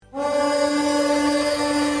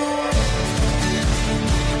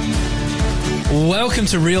Welcome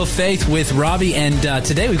to Real Faith with Robbie, and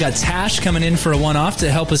today we've got Tash coming in for a one-off to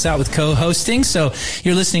help us out with co-hosting. So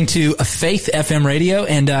you're listening to a Faith FM radio,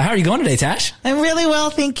 and how are you going today, Tash? I'm really well,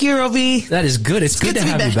 thank you, Robbie. That is good. It's good to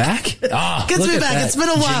have you back. Oh, good to be back. It's been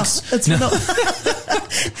a while.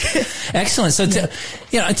 Excellent. So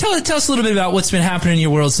tell us a little bit about what's been happening in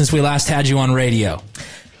your world since we last had you on radio.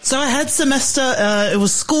 So I had semester, it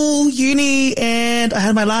was school, uni, and I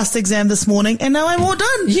had my last exam this morning, and now I'm all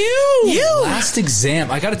done. You! Last exam.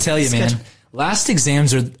 I gotta tell you, man, last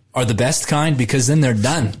exams are the best kind because then they're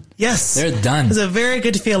done. Yes. They're done. It was a very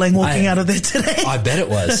good feeling walking out of there today. I bet it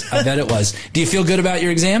was. Do you feel good about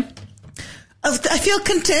your exam? I feel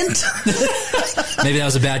content. Maybe that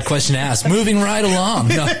was a bad question to ask. Moving right along.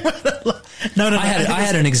 No. I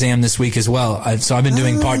had an exam this week as well. So I've been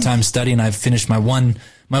doing part-time study, and I've finished my one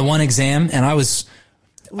exam, and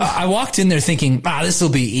I walked in there thinking, this will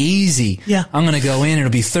be easy. Yeah. I'm going to go in,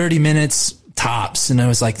 it'll be 30 minutes tops. And I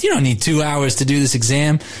was like, you don't need 2 hours to do this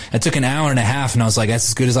exam. It took an hour and a half, and I was like, that's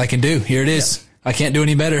as good as I can do. Here it is. Yeah. I can't do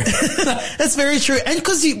any better. That's very true. And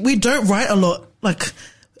because we don't write a lot, we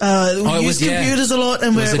use computers a lot,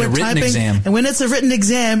 and we're typing. Exam? And when it's a written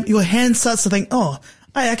exam, your hand starts to think,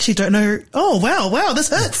 I actually don't know. Oh, wow, this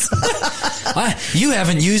hurts. You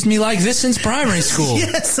haven't used me like this since primary school.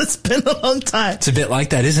 Yes, it's been a long time. It's a bit like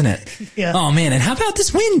that, isn't it? Yeah. Oh, man, and how about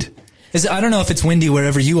this wind? I don't know if it's windy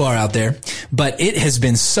wherever you are out there, but it has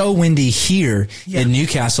been so windy here in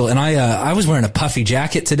Newcastle, and I was wearing a puffy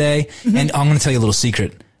jacket today, and I'm going to tell you a little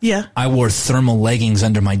secret. Yeah. I wore thermal leggings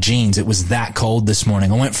under my jeans. It was that cold this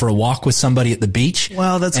morning. I went for a walk with somebody at the beach.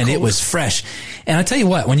 Wow, that's cold. And it was fresh. And I tell you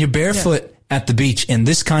what, when you're barefoot at the beach in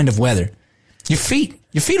this kind of weather, your feet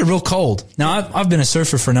are real cold. Now, I've been a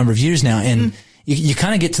surfer for a number of years now, and you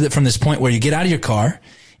kind of get to from this point where you get out of your car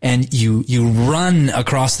and you run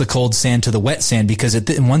across the cold sand to the wet sand, because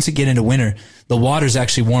once you get into winter, the water's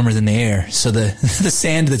actually warmer than the air. So the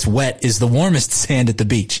sand that's wet is the warmest sand at the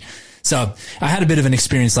beach. So I had a bit of an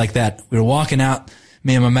experience like that. We were walking out,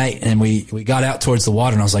 me and my mate, and we got out towards the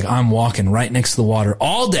water, and I was like, I'm walking right next to the water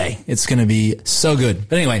all day. It's going to be so good.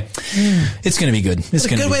 But anyway, it's going to be good. It's a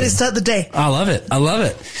good way to start the day. I love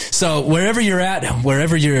it. So wherever you're at,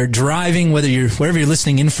 wherever you're driving, wherever you're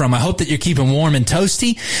listening in from, I hope that you're keeping warm and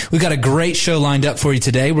toasty. We've got a great show lined up for you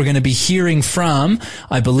today. We're going to be hearing from,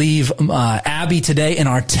 I believe, Abby today in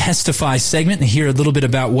our Testify segment, and hear a little bit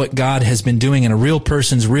about what God has been doing in a real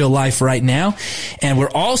person's real life right now. And we're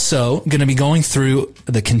also going to be going through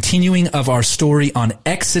the continuing of our story on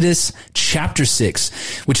Exodus chapter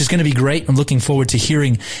 6, which is going to be great. I'm looking forward to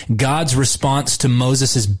hearing God's response to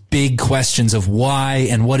Moses' big questions of why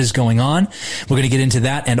and what is going on. We're going to get into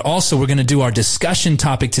that. And also we're going to do our discussion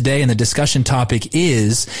topic today. And the discussion topic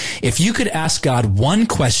is, if you could ask God one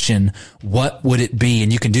question, what would it be?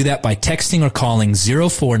 And you can do that by texting or calling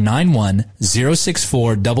 0491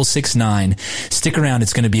 064 669. Stick around.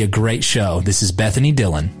 It's going to be a great show. This is Bethany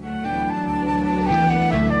Dillon.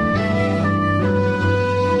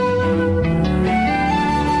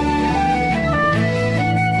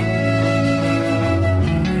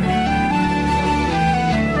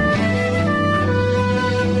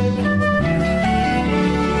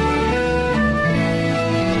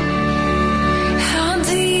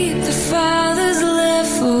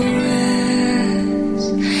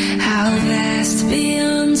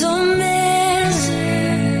 Beyond all measure,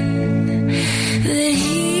 that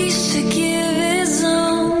He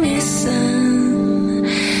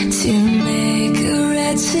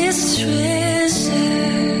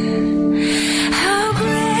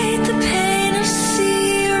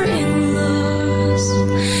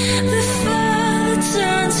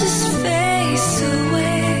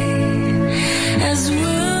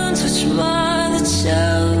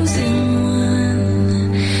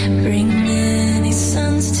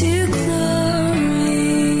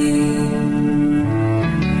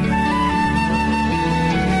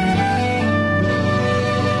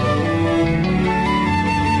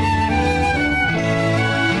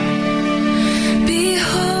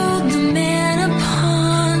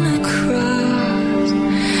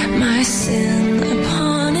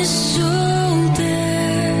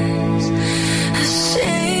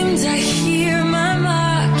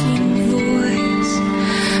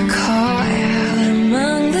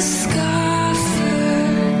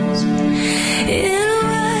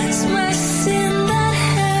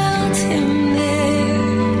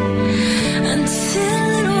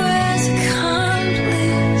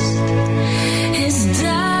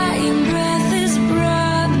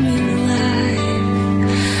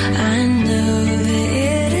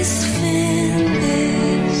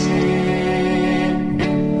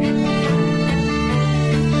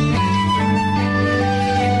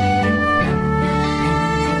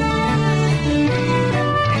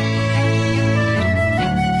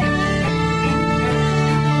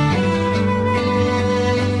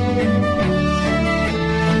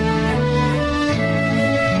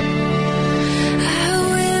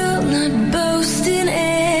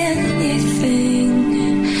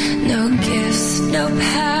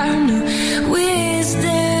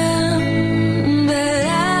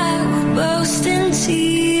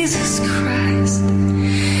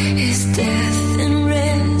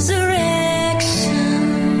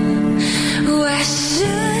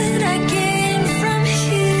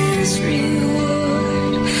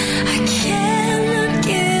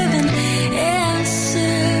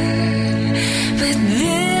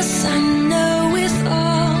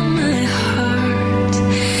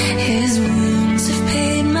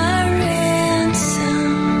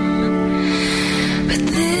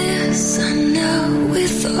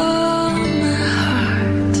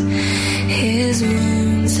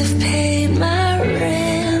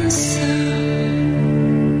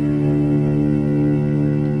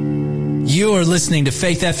You're listening to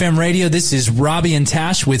Faith FM Radio. This is Robbie and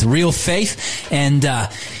Tash with Real Faith. And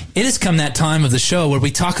it has come that time of the show where we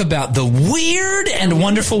talk about the weird and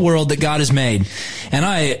wonderful world that God has made. And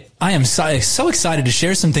I am so excited to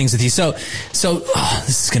share some things with you. So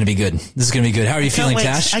this is going to be good. This is going to be good. How are you feeling,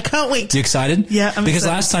 Tash? I can't wait. You excited? Yeah, I'm Because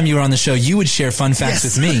excited. Last time you were on the show, you would share fun facts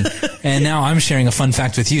with me. And now I'm sharing a fun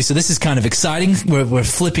fact with you. So this is kind of exciting. We're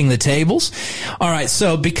flipping the tables. All right.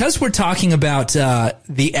 So because we're talking about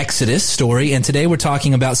the Exodus story, and today we're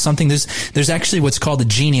talking about something, there's actually what's called a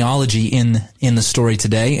genealogy in the story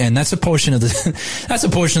today. And that's a portion of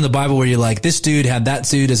the Bible where you're like, this dude had that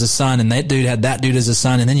dude as a son, and that dude had that dude as a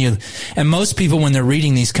son. And then and most people, when they're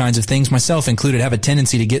reading these kinds of things, myself included, have a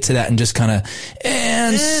tendency to get to that and just kind of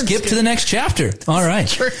skip to the next chapter. All right.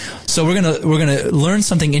 Sure. So we're gonna learn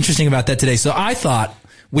something interesting about that today. So I thought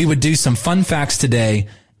we would do some fun facts today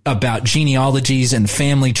about genealogies and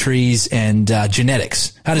family trees and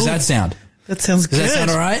genetics. How does that sound? That sounds good. Does that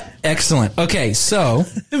sound all right? Excellent. Okay, so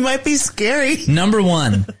it might be scary. Number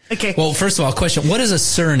one. Okay. Well, first of all, question: what is a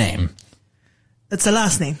surname? It's a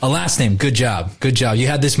last name. A last name. Good job. Good job. You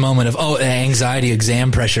had this moment of, anxiety,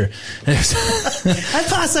 exam pressure. I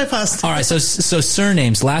passed. All right. So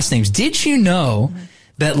surnames, last names. Did you know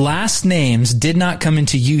that last names did not come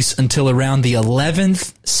into use until around the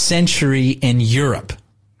 11th century in Europe?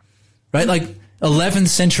 Right? Like 11th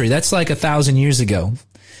century. That's like 1,000 years ago.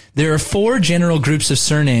 There are 4 general groups of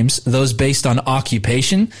surnames, those based on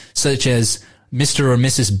occupation, such as Mr. or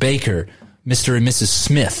Mrs. Baker, Mr. and Mrs.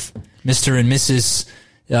 Smith, Mr. and Mrs.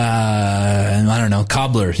 I don't know,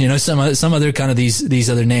 Cobbler, some other kind of these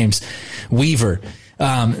other names, Weaver.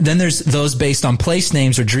 Then there's those based on place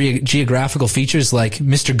names or geographical features like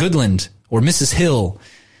Mr. Goodland or Mrs. Hill.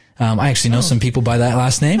 I actually know some people by that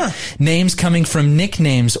last name. Huh. Names coming from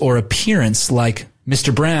nicknames or appearance like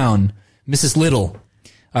Mr. Brown, Mrs. Little.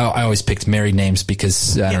 I always picked married names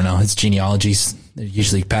because, I don't know, it's genealogies. They're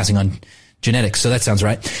usually passing on genetics, so that sounds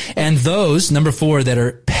right. And those, number 4, that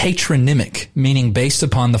are patronymic, meaning based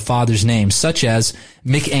upon the father's name, such as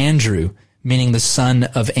McAndrew, meaning the son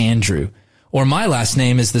of Andrew. Or my last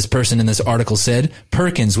name, as this person in this article said,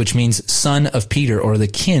 Perkins, which means son of Peter or the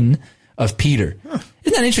kin of Peter. Huh.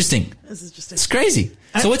 Isn't that interesting? That's interesting. It's crazy.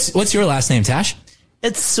 So what's your last name, Tash?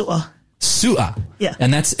 It's Su'a. Su'a. Yeah.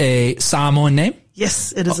 And that's a Samoan name?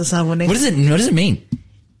 Yes, it is a Samoan name. What does it mean?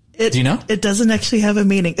 Do you know? It doesn't actually have a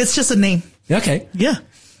meaning. It's just a name. Okay. Yeah.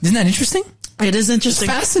 Isn't that interesting? It is interesting.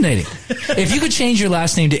 It's fascinating. If you could change your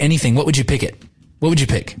last name to anything, what would you pick it? What would you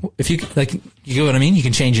pick? If you know what I mean? You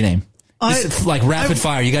can change your name. Like rapid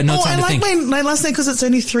fire. You got no time to think. I like my last name because it's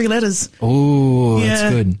only 3 letters. Oh,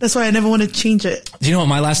 that's good. That's why I never want to change it. Do you know what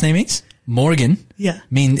my last name means? Morgan. Yeah.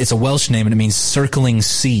 It's a Welsh name and it means circling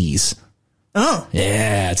seas. Oh.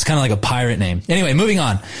 Yeah, it's kind of like a pirate name. Anyway, moving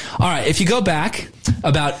on. All right, if you go back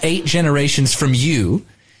about 8 generations from you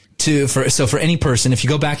for any person, if you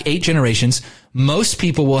go back 8 generations, most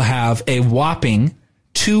people will have a whopping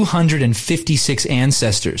 256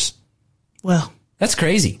 ancestors. Well, that's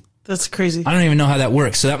crazy. That's crazy. I don't even know how that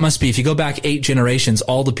works. So that must be, if you go back 8 generations,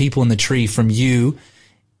 all the people in the tree from you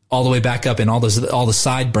all the way back up and all the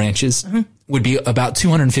side branches would be about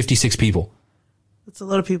 256 people. That's a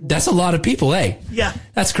lot of people. That's a lot of people, eh? Yeah.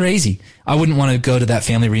 That's crazy. I wouldn't want to go to that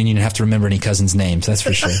family reunion and have to remember any cousins' names, that's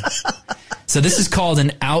for sure. So this is called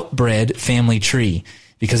an outbred family tree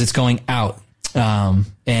because it's going out.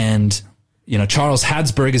 And Charles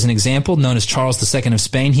Habsburg is an example, known as Charles II of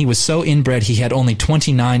Spain. He was so inbred, he had only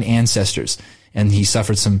 29 ancestors, and he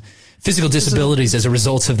suffered some physical disabilities as a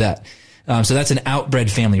result of that. So that's an outbred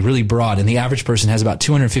family, really broad, and the average person has about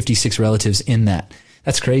 256 relatives in that.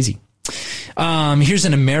 That's crazy. Here's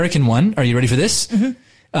an American one. Are you ready for this?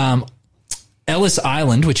 Mm-hmm. Ellis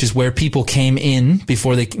Island, which is where people came in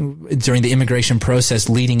during the immigration process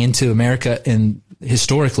leading into America and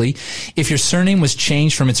historically, if your surname was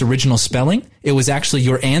changed from its original spelling, it was actually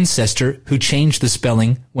your ancestor who changed the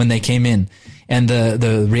spelling when they came in. And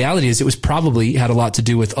the reality is it was probably had a lot to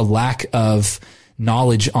do with a lack of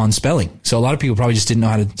knowledge on spelling. So a lot of people probably just didn't know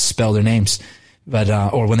how to spell their names. But,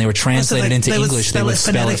 or when they were translated into English, they would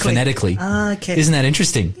spell it phonetically. Okay. Isn't that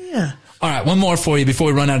interesting? Yeah. All right. One more for you before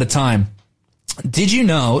we run out of time. Did you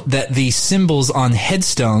know that the symbols on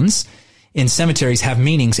headstones in cemeteries have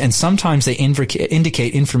meanings, and sometimes they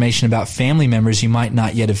indicate information about family members you might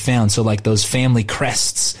not yet have found? So like those family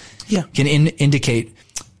crests can indicate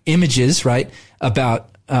images, right, about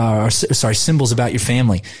symbols about your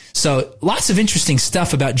family. So lots of interesting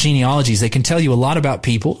stuff about genealogies. They can tell you a lot about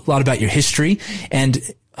people, a lot about your history, and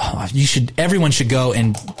everyone should go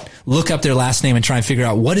and look up their last name and try and figure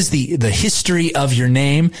out what is the history of your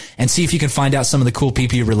name and see if you can find out some of the cool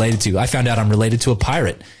people you're related to. I found out I'm related to a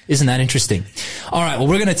pirate. Isn't that interesting? All right. Well,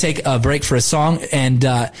 we're going to take a break for a song, and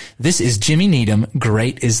this is Jimmy Needham.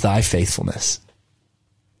 Great is thy faithfulness.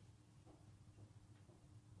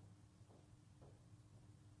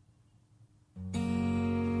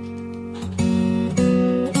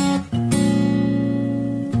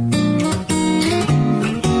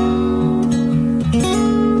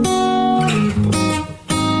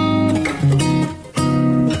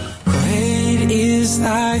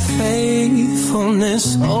 Thy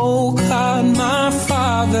faithfulness, oh God, my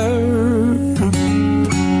Father.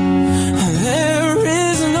 There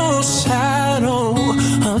is no shadow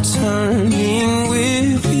of turning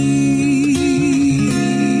with thee.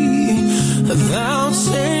 Thou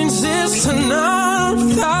changest not,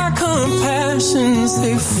 thy compassions,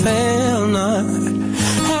 they fail not,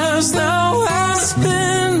 as thou hast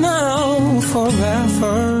been now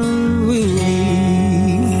forever with me.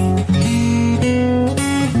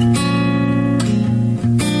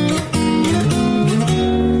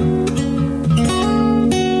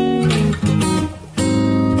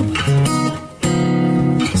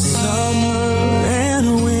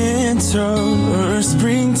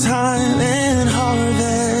 Springtime and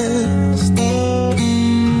harvest,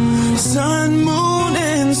 sun, moon,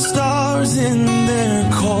 and stars in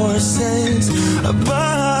their courses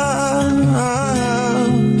above,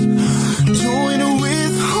 join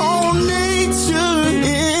with whole nature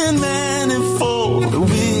in manifold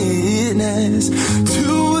witness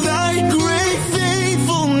to thy great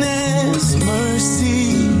faithfulness,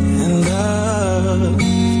 mercy, and love.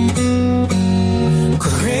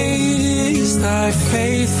 Thy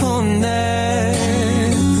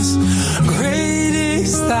faithfulness, great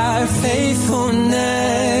is thy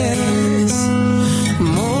faithfulness.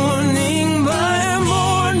 Morning by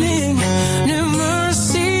morning, new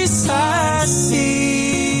mercies I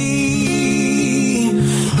see.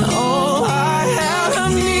 All I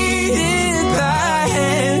have needed, thy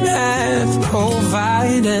hand hath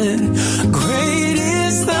provided. Great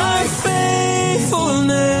is thy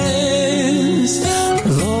faithfulness,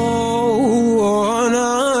 Lord,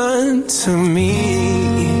 unto me.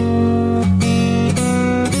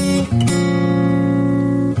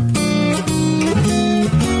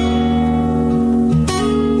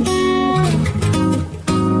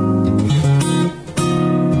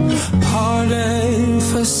 Pardon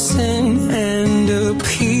for sin and a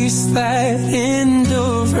peace that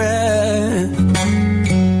endureth.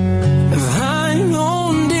 Thine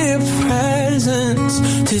own dear presence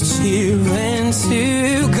to cheer and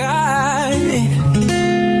to guide.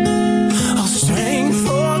 All strength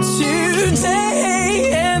for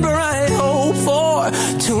today and bright hope for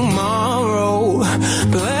tomorrow.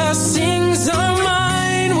 Blessings are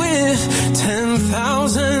mine with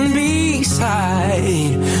 10,000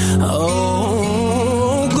 beside.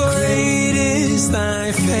 Oh, great is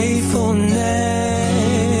thy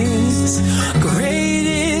faithfulness. Great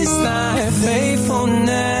is thy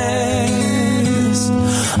faithfulness.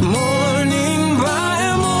 Morning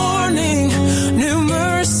by morning, new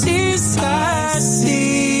mercies I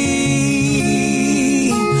see.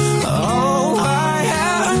 All I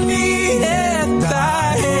have needed,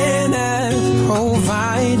 thy hand hath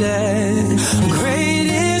provided. Great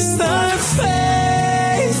is thy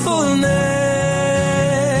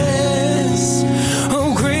faithfulness.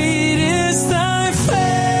 Oh, great is thy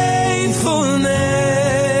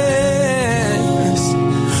faithfulness.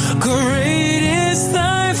 Great is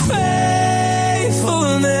thy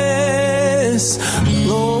faithfulness,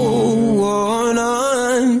 Lord,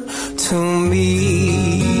 unto me.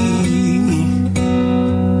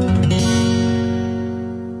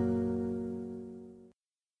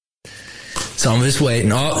 So I'm just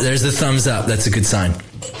waiting. Oh, there's the thumbs up. That's a good sign.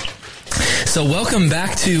 So welcome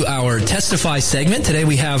back to our Testify segment. Today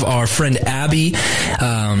we have our friend Abby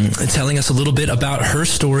telling us a little bit about her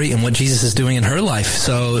story and what Jesus is doing in her life.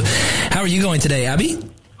 So how are you going today, Abby?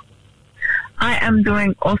 I am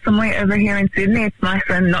doing awesomely over here in Sydney. It's nice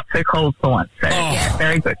and not so cold for once. So, yeah,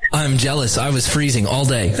 very good. I'm jealous. I was freezing all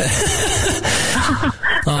day.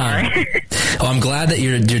 Sorry. I'm glad that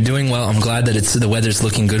you're doing well. I'm glad that the weather's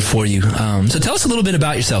looking good for you. So tell us a little bit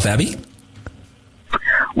about yourself, Abby.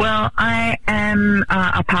 Well, I am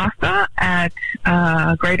a pastor at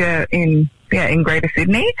Greater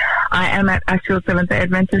Sydney. I am at Ashfield Seventh-day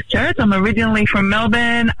Adventist Church. I'm originally from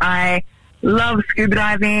Melbourne. I love scuba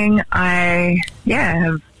diving. I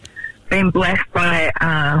have been blessed by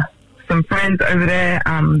some friends over there.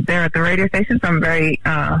 They're at the radio station, so I'm very,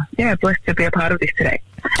 blessed to be a part of this today.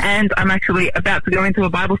 And I'm actually about to go into a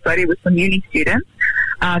Bible study with some uni students,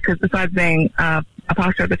 because besides being a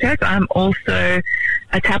pastor of the church, I'm also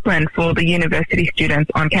a chaplain for the university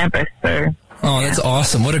students on campus. So. Oh, that's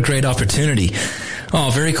awesome. What a great opportunity. Oh,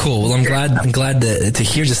 very cool. Well, I'm glad to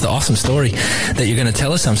hear just the awesome story that you're going to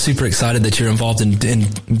tell us. I'm super excited that you're involved in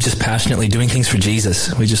just passionately doing things for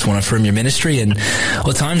Jesus. We just want to affirm your ministry, and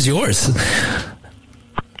time's yours.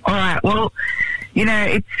 All right. Well,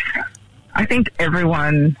 I think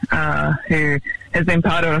everyone who has been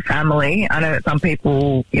part of a family, I know that some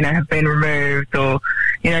people, have been removed or,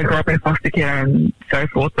 grew up in foster care and so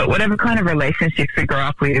forth, but whatever kind of relationships we grow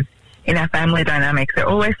up with in our family dynamics, they're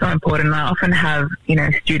always so important. I often have,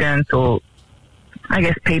 students or, I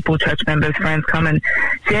guess, people, church members, friends come and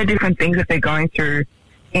share different things that they're going through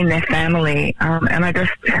in their family. And I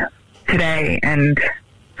just, today, and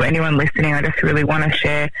for anyone listening, I just really want to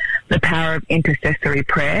share the power of intercessory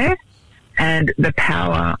prayer and the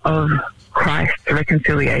power of Christ's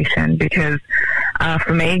reconciliation. Because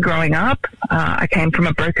for me, growing up, I came from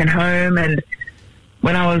a broken home, and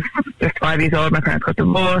when I was just 5 years old, my parents got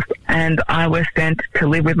divorced, and I was sent to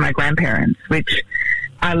live with my grandparents, which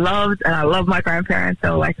I loved, and I love my grandparents. They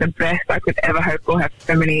were like the best I could ever hope for. Have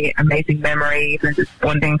so many amazing memories and just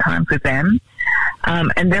bonding times with them.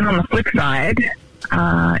 And then on the flip side,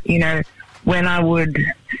 when I would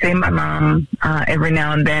see my mum every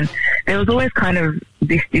now and then, there was always kind of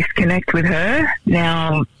this disconnect with her.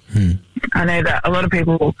 Now, I know that a lot of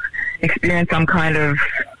people experience some kind of,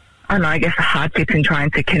 I guess, hardships in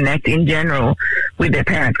trying to connect in general with their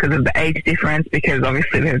parents because of the age difference, because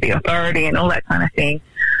obviously there's the authority and all that kind of thing.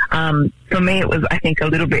 For me, it was, I think, a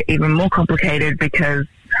little bit even more complicated because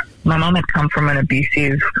my mum had come from an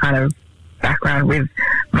abusive kind of background with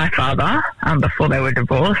my father before they were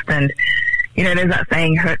divorced. And, there's that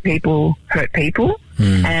saying, hurt people hurt people.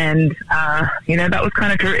 And, that was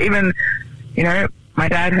kind of true. Even, my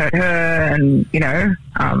dad hurt her, and,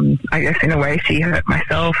 I guess in a way she hurt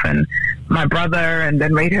myself and my brother, and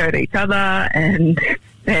then we'd hurt each other, and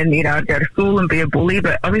then, I'd go to school and be a bully.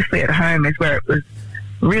 But obviously at home is where it was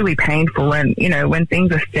really painful. And, when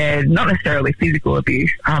things are said, not necessarily physical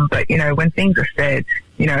abuse, but, when things are said,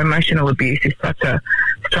 emotional abuse is such a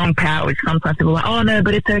strong power, which sometimes people are like, oh no,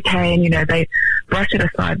 but it's okay. And, they brush it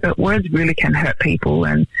aside, but words really can hurt people.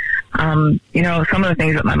 And, some of the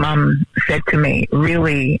things that my mum said to me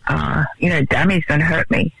really, damaged and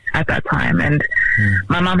hurt me at that time. And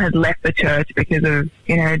my mum had left the church because of,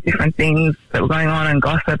 different things that were going on, and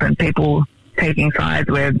gossip and people taking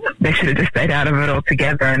sides where they should have just stayed out of it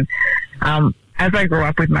altogether. And as I grew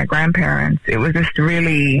up with my grandparents, it was just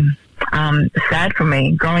really sad for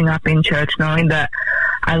me growing up in church, knowing that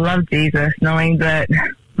I loved Jesus, knowing that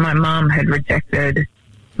my mom had rejected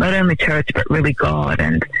not only church but really God.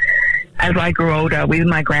 And as I grew older with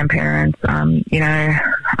my grandparents, being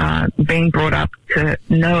brought up to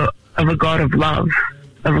know of a God of love,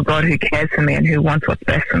 of a God who cares for me and who wants what's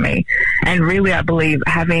best for me. And really, I believe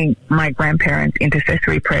having my grandparents'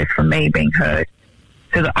 intercessory prayers for me being heard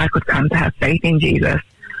so that I could come to have faith in Jesus.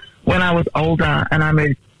 When I was older and I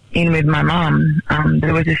moved in with my mom,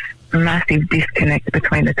 there was this massive disconnect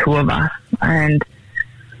between the two of us. And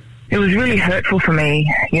it was really hurtful for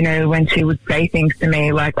me, when she would say things to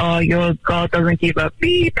me like, oh, your God doesn't give a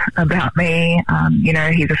beep about me.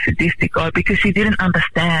 He's a sadistic God, because she didn't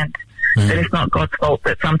understand that it's not God's fault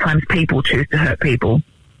that sometimes people choose to hurt people,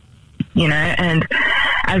 and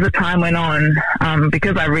as the time went on,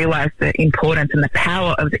 because I realized the importance and the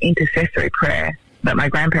power of the intercessory prayer that my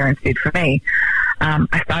grandparents did for me,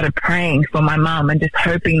 I started praying for my mum and just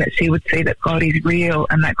hoping that she would see that God is real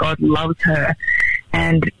and that God loves her.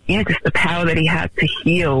 And, just the power that he had to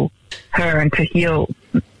heal her and to heal,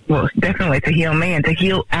 well, definitely to heal me and to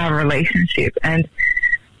heal our relationship. And,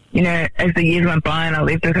 as the years went by and I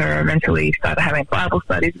lived with her, eventually started having Bible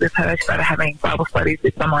studies with her, started having Bible studies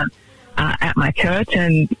with someone at my church.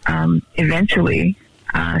 And eventually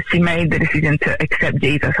she made the decision to accept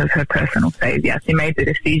Jesus as her personal savior. She made the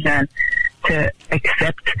decision to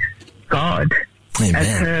accept God Amen.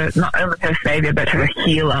 as her, not only her savior, but her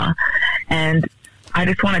healer. And I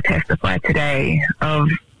just want to testify today of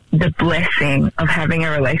the blessing of having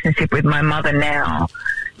a relationship with my mother now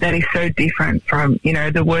that is so different from,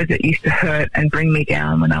 the words that used to hurt and bring me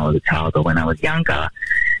down when I was a child or when I was younger,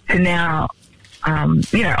 to now,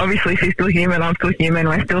 obviously she's still human, I'm still human,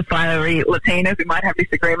 we're still fiery Latinas, we might have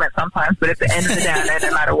disagreements sometimes, but at the end of the day,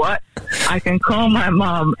 no matter what, I can call my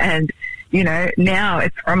mom. And now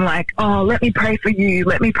it's from like, oh, let me pray for you.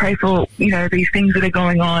 Let me pray for, these things that are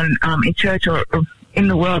going on in church or in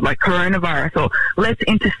the world, like coronavirus, or let's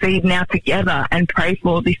intercede now together and pray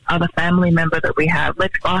for this other family member that we have.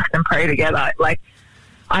 Let's fast and pray together. Like,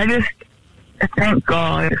 I just thank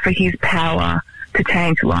God for his power to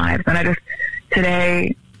change lives. And I just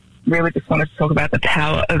today really just wanted to talk about the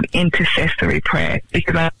power of intercessory prayer,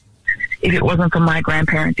 because if it wasn't for my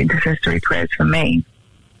grandparents' intercessory prayers for me,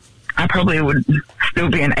 I probably would still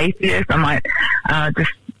be an atheist. I might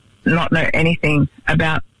just not know anything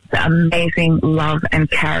about the amazing love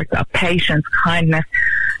and character, patience, kindness,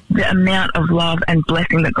 the amount of love and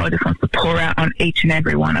blessing that God just wants to pour out on each and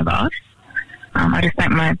every one of us. I just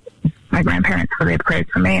thank my grandparents for their prayers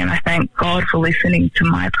for me, and I thank God for listening to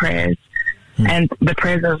my prayers and the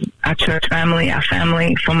prayers of our church family, our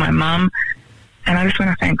family, for my mum. And I just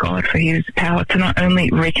want to thank God for his power to not only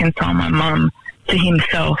reconcile my mum to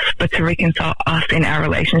himself, but to reconcile us in our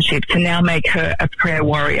relationship, to now make her a prayer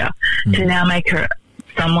warrior, to now make her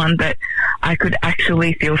someone that I could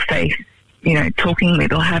actually feel safe, you know, talking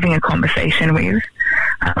with or having a conversation with.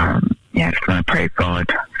 I just want to praise God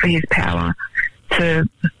for his power to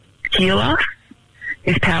heal us,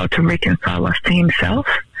 his power to reconcile us to himself,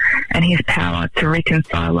 and his power to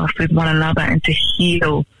reconcile us with one another and to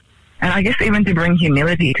heal. And I guess even to bring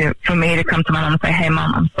humility for me to come to my mum and say, hey,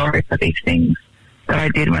 Mum, I'm sorry for these things that I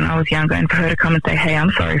did when I was younger, and for her to come and say, hey,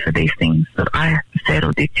 I'm sorry for these things that I said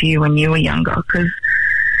or did to you when you were younger. Because,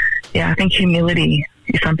 I think humility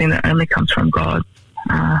is something that only comes from God.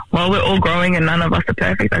 While we're all growing and none of us are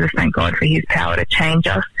perfect, I just thank God for his power to change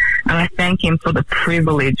us. And I thank him for the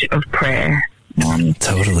privilege of prayer.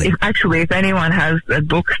 Totally. If anyone has a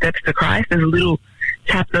book, Steps to Christ, there's a little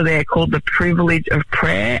chapter there called The Privilege of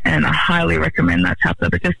Prayer, and I highly recommend that chapter,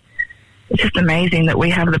 because it's just amazing that we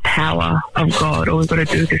have the power of God. All we've got to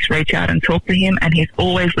do is just reach out and talk to him, and he's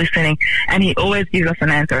always listening, and he always gives us an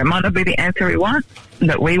answer. It might not be the answer we want,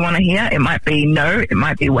 that we want to hear. It might be no, it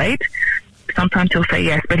might be wait. Sometimes he'll say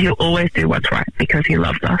yes, but he'll always do what's right because he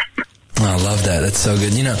loves us. Oh, I love that. That's so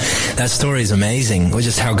good. You know, that story is amazing.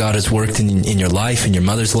 Just how God has worked in your life, in your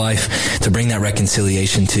mother's life, to bring that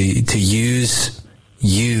reconciliation, to use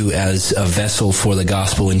you as a vessel for the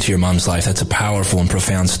gospel into your mom's life. That's a powerful and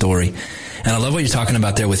profound story. And I love what you're talking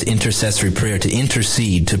about there with intercessory prayer, to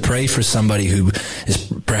intercede, to pray for somebody who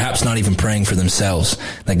is perhaps not even praying for themselves,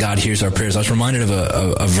 that God hears our prayers. I was reminded of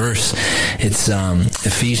a verse. It's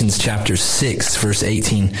Ephesians chapter 6, verse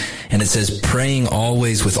 18, and it says, praying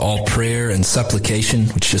always with all prayer and supplication,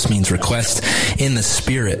 which just means request, in the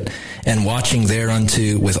Spirit, and watching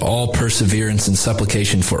thereunto with all perseverance and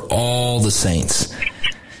supplication for all the saints.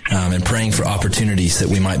 And praying for opportunities that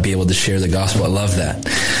we might be able to share the gospel. I love that.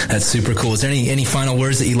 That's super cool. Is there any final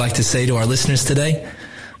words that you'd like to say to our listeners today?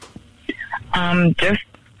 Just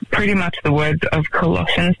pretty much the words of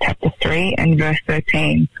Colossians chapter 3 and verse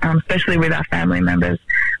 13, especially with our family members.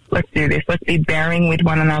 Let's do this. Let's be bearing with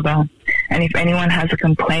one another. And if anyone has a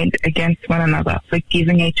complaint against one another,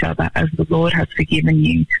 forgiving each other as the Lord has forgiven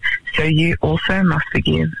you, so you also must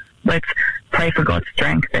forgive. Let's pray for God's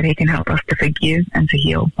strength that he can help us to forgive and to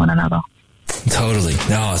heal one another. Totally.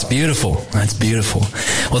 Oh, it's beautiful. That's beautiful.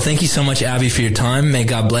 Well, thank you so much, Abby, for your time. May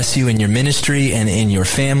God bless you in your ministry and in your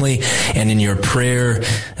family and in your prayer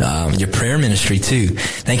ministry too.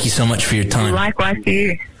 Thank you so much for your time. Likewise to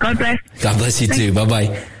you. God bless. God bless you too.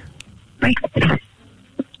 Bye-bye. Bye.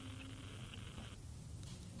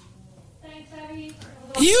 Thanks, Abby.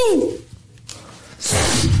 You!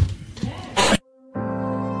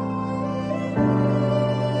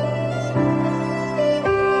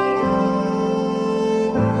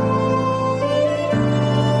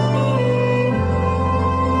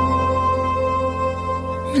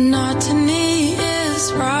 Monotony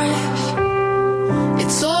is rife.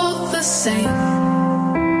 It's all the same.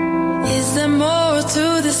 Is there more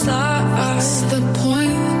to this life? What's the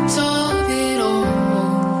point of it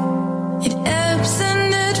all? It ebbs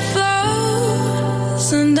and it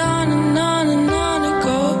flows, and on and on and on it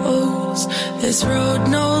goes. This road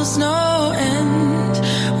knows no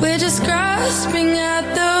end. We're just grasping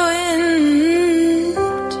at the wind.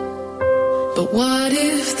 But what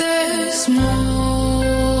if there's more?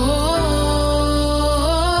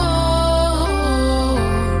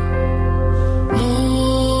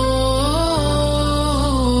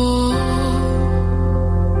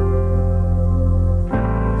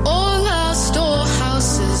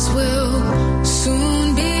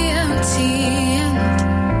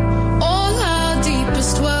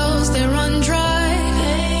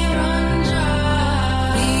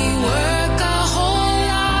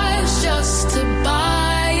 Bye.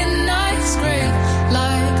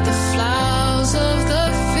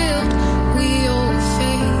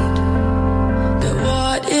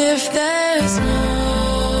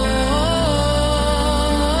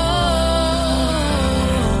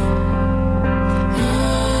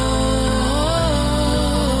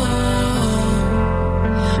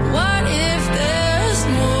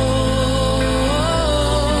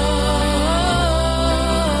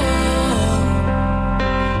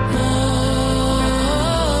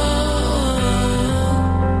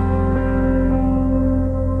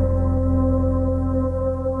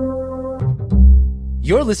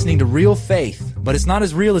 You're listening to Real Faith, but it's not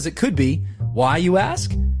as real as it could be. Why, you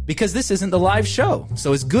ask? Because this isn't the live show.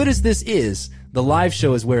 So as good as this is, the live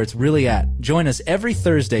show is where it's really at. Join us every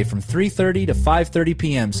Thursday from 3:30 to 5:30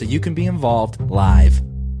 p.m. so you can be involved live.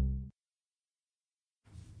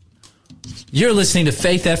 You're listening to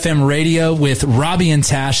Faith FM Radio with Robbie and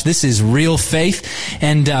Tash. This is Real Faith.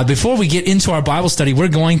 And before we get into our Bible study, we're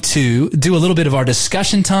going to do a little bit of our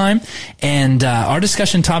discussion time. And our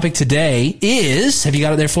discussion topic today is, have you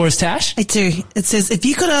got it there for us, Tash? I do. It says, if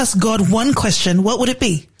you could ask God one question, what would it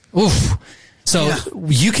be? Oof. So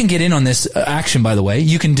you can get in on this action, by the way.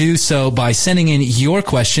 You can do so by sending in your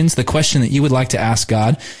questions, the question that you would like to ask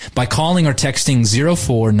God, by calling or texting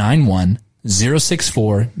 0491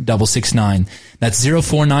 064 669. That's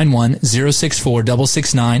 0491 064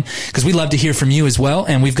 669, because we'd love to hear from you as well.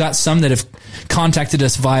 And we've got some that have contacted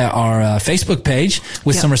us via our Facebook page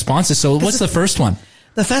with some responses. So what's the first one?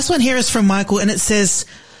 The first one here is from Michael, and it says,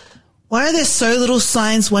 why are there so little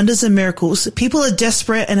signs, wonders, and miracles? People are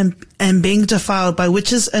desperate and being defiled by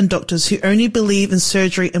witches and doctors who only believe in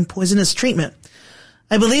surgery and poisonous treatment.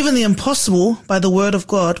 I believe in the impossible by the word of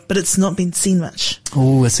God, but it's not been seen much.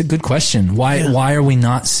 Oh, that's a good question. Why are we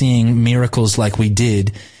not seeing miracles like we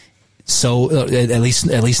did? So at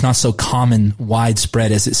least not so common,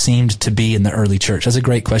 widespread as it seemed to be in the early church. That's a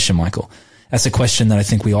great question, Michael. That's a question that I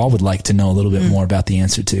think we all would like to know a little bit more about the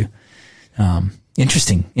answer to.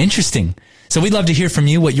 Interesting. So we'd love to hear from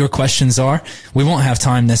you what your questions are. We won't have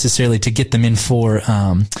time necessarily to get them in for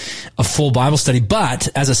a full Bible study. But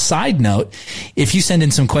as a side note, if you send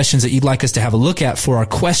in some questions that you'd like us to have a look at for our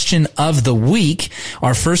question of the week,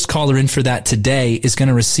 our first caller in for that today is going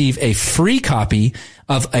to receive a free copy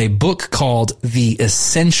of a book called The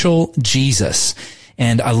Essential Jesus.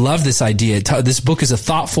 And I love this idea. This book is a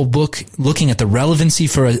thoughtful book looking at the relevancy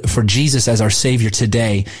for Jesus as our Savior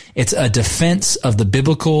today. It's a defense of the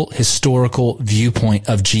biblical, historical viewpoint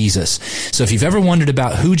of Jesus. So if you've ever wondered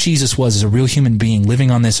about who Jesus was as a real human being living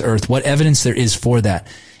on this earth, what evidence there is for that,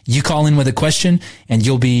 you call in with a question and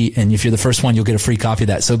if you're the first one, you'll get a free copy of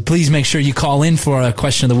that. So please make sure you call in for a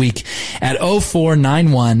question of the week at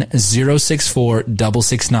 0491 064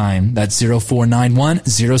 669. That's 0491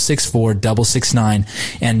 064 669.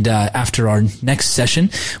 And, after our next session,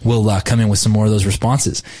 we'll come in with some more of those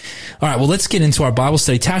responses. All right. Well, let's get into our Bible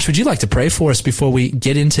study. Tash, would you like to pray for us before we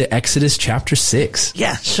get into Exodus chapter 6?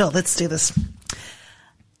 Yeah, sure. Let's do this.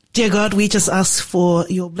 Dear God, we just ask for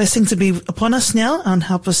your blessing to be upon us now and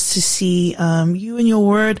help us to see you and your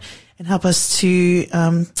word, and help us to,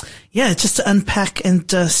 just to unpack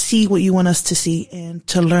and see what you want us to see and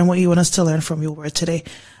to learn what you want us to learn from your word today.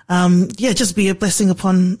 Just be a blessing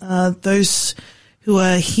upon those who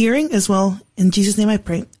are hearing as well. In Jesus' name I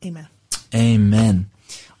pray. Amen. Amen.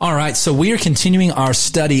 All right, so we are continuing our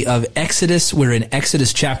study of Exodus. We're in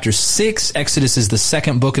Exodus chapter 6. Exodus is the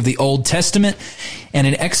second book of the Old Testament. And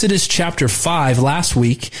in Exodus chapter 5 last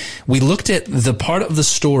week, we looked at the part of the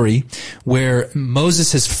story where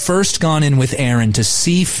Moses has first gone in with Aaron to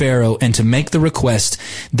see Pharaoh and to make the request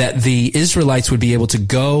that the Israelites would be able to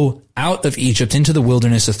go out of Egypt into the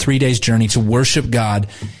wilderness, a 3 days journey to worship God.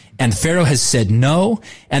 And Pharaoh has said no.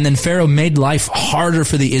 And then Pharaoh made life harder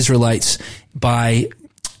for the Israelites by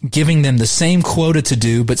giving them the same quota to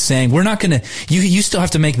do, but saying, we're not going to, you still have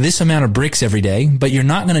to make this amount of bricks every day, but you're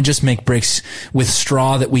not going to just make bricks with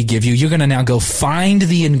straw that we give you. You're going to now go find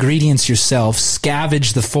the ingredients yourself,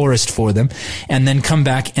 scavenge the forest for them, and then come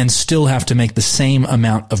back and still have to make the same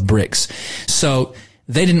amount of bricks. So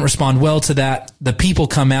they didn't respond well to that. The people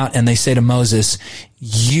come out and they say to Moses,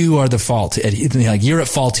 you are the fault. You're at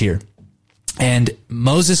fault here. And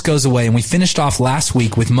Moses goes away, and we finished off last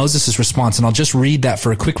week with Moses' response, and I'll just read that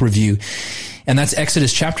for a quick review. And that's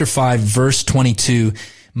Exodus chapter 5, verse 22.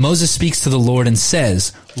 Moses speaks to the Lord and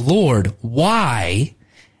says, Lord, why,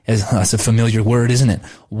 that's a familiar word, isn't it?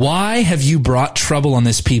 Why have you brought trouble on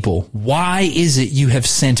this people? Why is it you have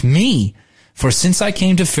sent me? For since I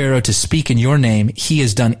came to Pharaoh to speak in your name, he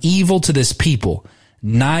has done evil to this people.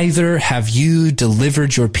 Neither have you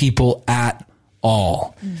delivered your people at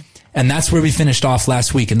all. And that's where we finished off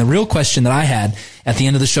last week. And the real question that I had at the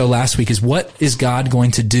end of the show last week is, what is God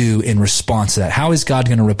going to do in response to that? How is God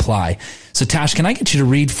going to reply? So Tash, can I get you to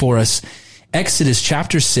read for us Exodus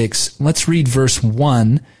chapter 6? Let's read verse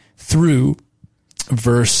 1 through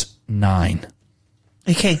verse 9.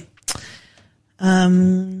 Okay. We're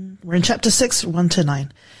in chapter 6, 1 to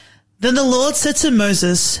 9. Then the Lord said to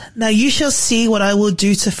Moses, now you shall see what I will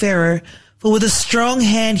do to Pharaoh, for with a strong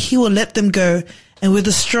hand he will let them go, and with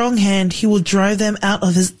a strong hand he will drive them out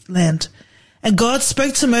of his land. And God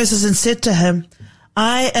spoke to Moses and said to him,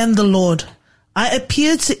 I am the Lord. I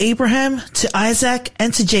appeared to Abraham, to Isaac,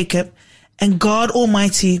 and to Jacob, and God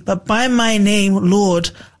Almighty, but by my name,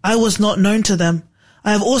 Lord, I was not known to them.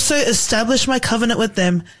 I have also established my covenant with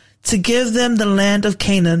them to give them the land of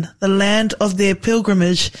Canaan, the land of their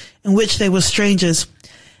pilgrimage, in which they were strangers.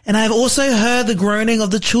 And I have also heard the groaning of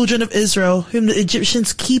the children of Israel, whom the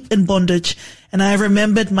Egyptians keep in bondage, and I have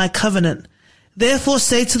remembered my covenant. Therefore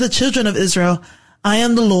say to the children of Israel, I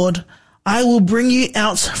am the Lord. I will bring you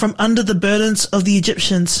out from under the burdens of the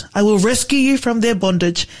Egyptians. I will rescue you from their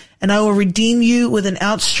bondage, and I will redeem you with an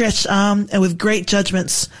outstretched arm and with great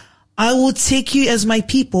judgments. I will take you as my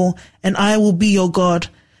people, and I will be your God.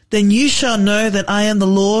 Then you shall know that I am the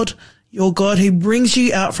Lord, your God, who brings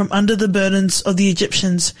you out from under the burdens of the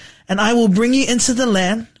Egyptians. And I will bring you into the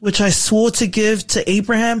land which I swore to give to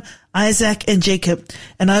Abraham, Isaac, and Jacob,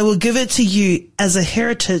 and I will give it to you as a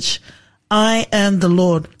heritage. I am the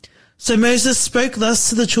Lord. So Moses spoke thus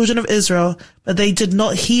to the children of Israel, but they did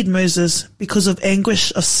not heed Moses because of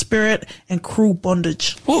anguish of spirit and cruel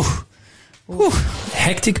bondage. Whew. Whew.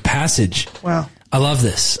 Hectic passage. Wow. I love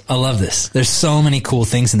this. I love this. There's so many cool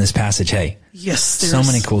things in this passage. Hey. Yes. So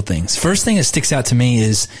many cool things. First thing that sticks out to me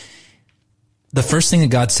is the first thing that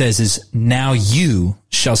God says is, now you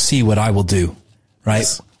shall see what I will do. Right?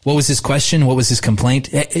 Yes. What was his question? What was his complaint?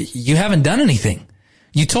 You haven't done anything.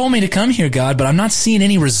 You told me to come here, God, but I'm not seeing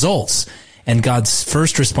any results. And God's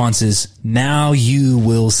first response is, now you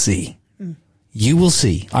will see. You will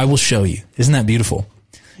see. I will show you. Isn't that beautiful?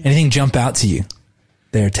 Anything jump out to you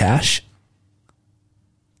there, Tash?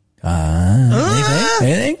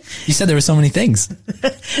 Anything? You said there were so many things.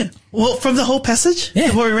 Well, from the whole passage,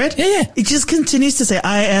 yeah. What we read, yeah, it just continues to say,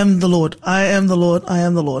 I am the Lord. I am the Lord. I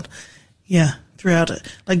am the Lord. Yeah. Throughout it.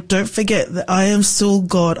 Like, don't forget that I am still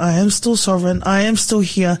God. I am still sovereign. I am still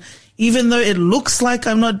here. Even though it looks like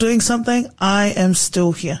I'm not doing something, I am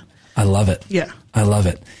still here. I love it. Yeah. I love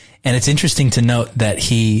it. And it's interesting to note that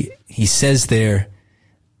he says there's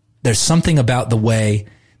something about the way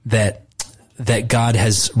that God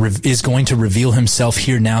is going to reveal himself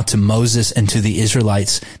here now to Moses and to the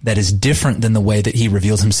Israelites that is different than the way that he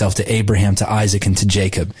revealed himself to Abraham, to Isaac, and to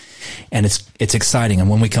Jacob. And it's exciting. And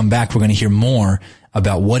when we come back, we're going to hear more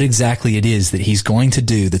about what exactly it is that he's going to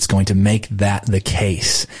do that's going to make that the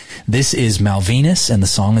case. This is Malvinas, and the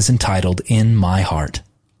song is entitled In My Heart.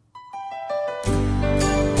 In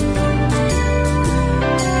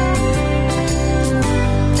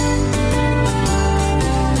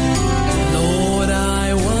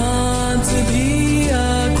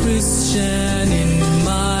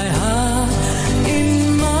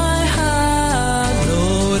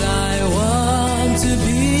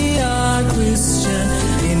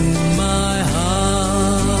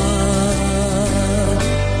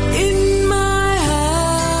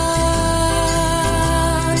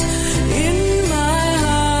my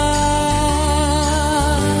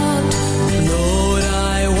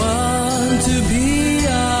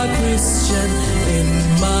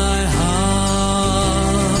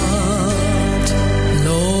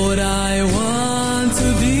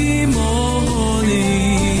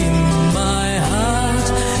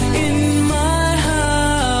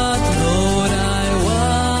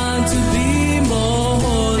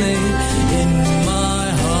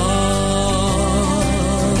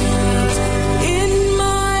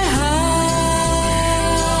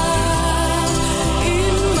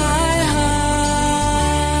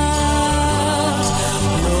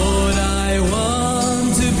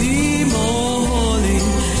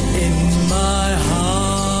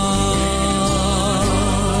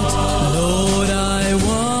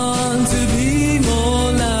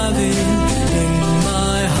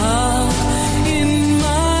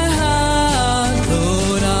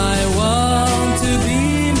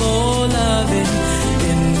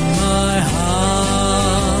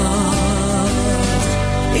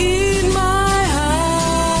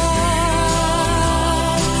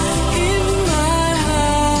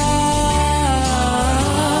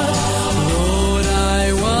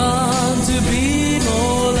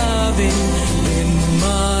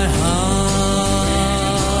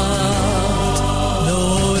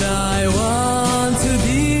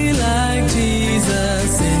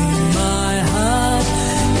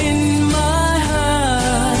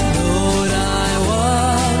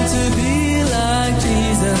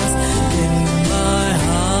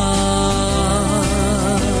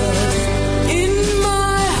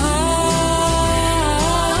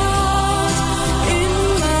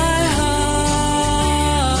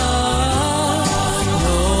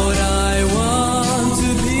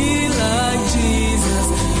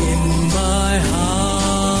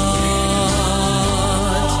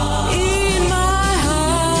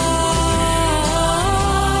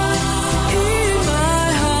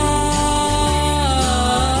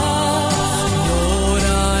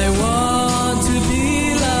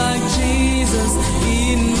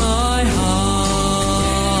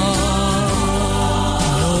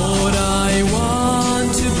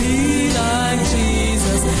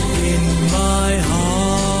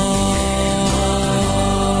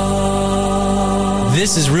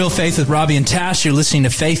This is Real Faith with Robbie and Tash. You're listening to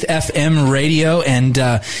Faith FM Radio. And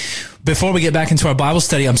before we get back into our Bible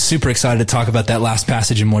study, I'm super excited to talk about that last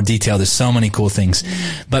passage in more detail. There's so many cool things.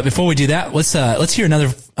 But before we do that, let's hear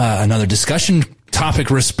another discussion topic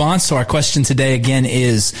response. So our question today again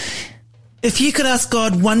is, if you could ask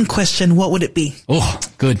God one question, what would it be? Oh,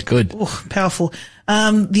 good. Oh, powerful.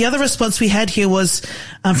 The other response we had here was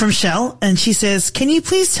from Shell, and she says, can you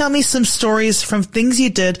please tell me some stories from things you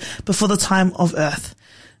did before the time of Earth?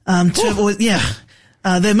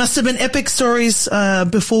 There must have been epic stories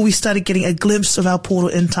before we started getting a glimpse of our portal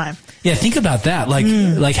in time. Yeah, think about that.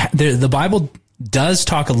 The Bible does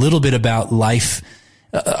talk a little bit about life,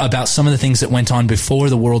 about some of the things that went on before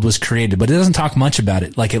the world was created, but it doesn't talk much about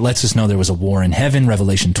it. Like, it lets us know there was a war in heaven,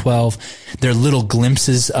 Revelation 12. There are little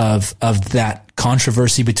glimpses of that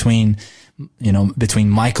controversy between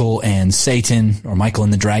Michael and Satan, or Michael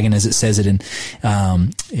and the dragon, as it says it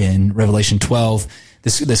in Revelation 12.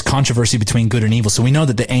 This controversy between good and evil. So we know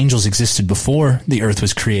that the angels existed before the earth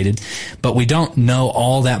was created, but we don't know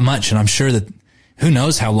all that much. And I'm sure that who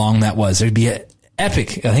knows how long that was. There'd be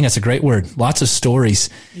epic. I think that's a great word. Lots of stories.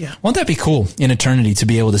 Yeah. Won't that be cool in eternity to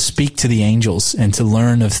be able to speak to the angels and to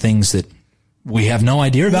learn of things that we have no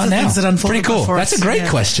idea about now? Pretty cool. That's a great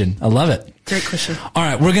question. I love it. Great question. All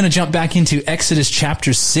right. We're going to jump back into Exodus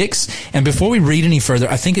chapter 6. And before we read any further,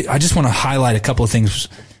 I just want to highlight a couple of things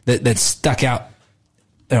that stuck out.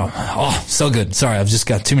 Oh, so good. Sorry. I've just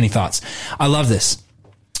got too many thoughts. I love this.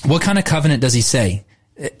 What kind of covenant does he say?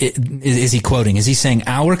 Is he quoting? Is he saying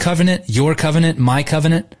our covenant, your covenant, my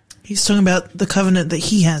covenant? He's talking about the covenant that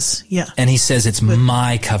he has. Yeah. And he says it's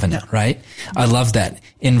my covenant, right? I love that.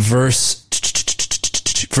 In verse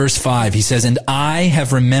 5, he says, and I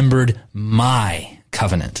have remembered my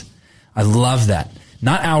covenant. I love that.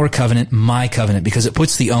 Not our covenant, my covenant, because it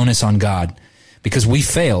puts the onus on God, because we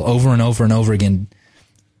fail over and over and over again,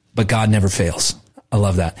 but God never fails. I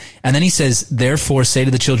love that. And then he says, therefore say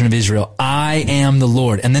to the children of Israel, I am the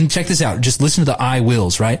Lord. And then check this out. Just listen to the I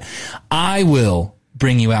wills, right? I will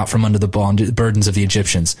bring you out from under the burdens of the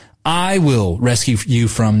Egyptians. I will rescue you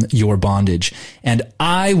from your bondage, and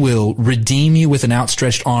I will redeem you with an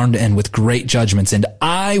outstretched arm and with great judgments, and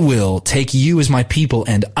I will take you as my people,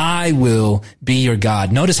 and I will be your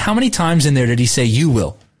God. Notice how many times in there did he say you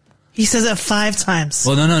will? He says it 5 times.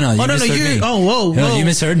 Well, no. You misheard me. Whoa. No, you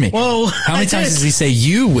misheard me. Whoa. How many times does he say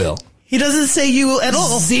you will? He doesn't say you will at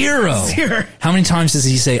all. Zero. How many times does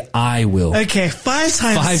he say I will? Okay, 5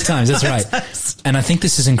 times. 5 times, that's right. And I think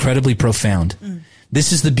this is incredibly profound.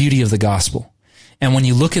 This is the beauty of the gospel. And when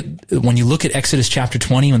you look at Exodus chapter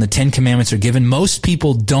 20, when the 10 commandments are given, most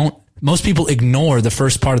people ignore the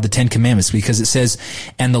first part of the 10 commandments, because it says,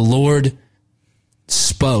 and the Lord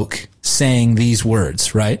spoke, saying these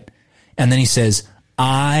words, right? And then he says,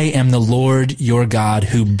 I am the Lord your God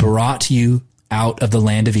who brought you out of the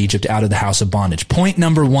land of Egypt, out of the house of bondage. Point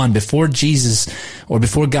number 1, before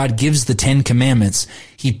God gives the 10 commandments,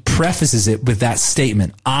 he prefaces it with that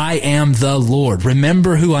statement, I am the Lord.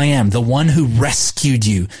 Remember who I am, the one who rescued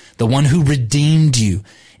you, the one who redeemed you.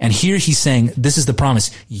 And here he's saying, this is the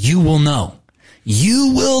promise. You will know,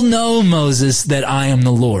 Moses, that I am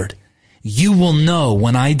the Lord. You will know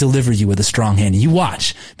when I deliver you with a strong hand. You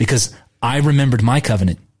watch, because I remembered my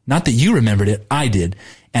covenant. Not that you remembered it, I did.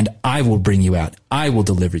 And I will bring you out. I will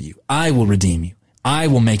deliver you. I will redeem you. I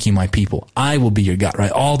will make you my people. I will be your God,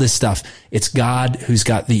 right? All this stuff. It's God who's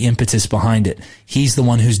got the impetus behind it. He's the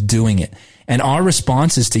one who's doing it. And our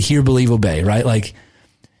response is to hear, believe, obey, right? Like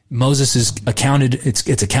Moses is accounted, it's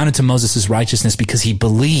accounted to Moses' righteousness because he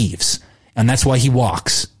believes. And that's why he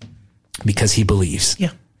walks, because he believes.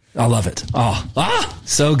 Yeah. I love it.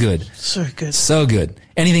 So good. So good. So good.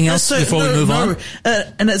 Anything else before we move on?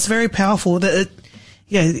 And it's very powerful that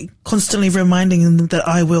constantly reminding him that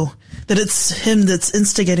I will, that it's him that's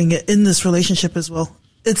instigating it in this relationship as well.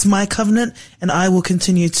 It's my covenant, and I will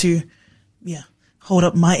continue to, hold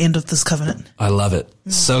up my end of this covenant. I love it.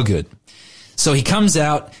 So good. So he comes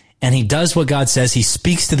out and he does what God says. He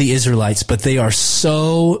speaks to the Israelites, but they are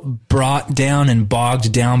so brought down and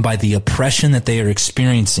bogged down by the oppression that they are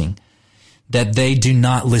experiencing that they do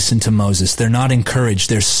not listen to Moses. They're not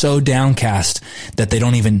encouraged. They're so downcast that they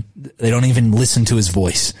don't even listen to his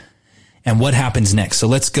voice. And what happens next? So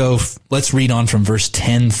let's read on from verse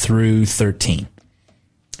 10 through 13.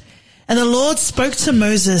 And the Lord spoke to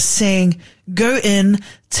Moses, saying, Go in,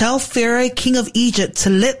 tell Pharaoh, king of Egypt, to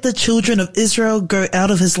let the children of Israel go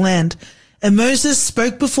out of his land. And Moses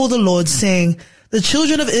spoke before the Lord, saying, The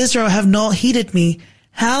children of Israel have not heeded me.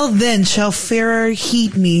 How then shall Pharaoh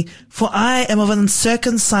heed me? For I am of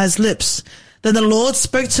uncircumcised lips. Then the Lord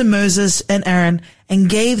spoke to Moses and Aaron and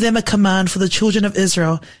gave them a command for the children of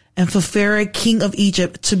Israel and for Pharaoh, king of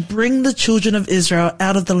Egypt, to bring the children of Israel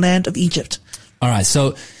out of the land of Egypt. All right.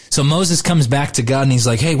 So Moses comes back to God and he's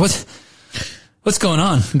like, hey, what's going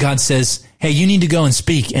on? God says, hey, you need to go and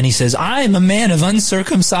speak. And he says, I am a man of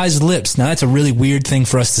uncircumcised lips. Now that's a really weird thing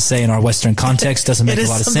for us to say in our Western context. Doesn't make a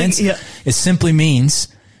lot of sense. Yeah. It simply means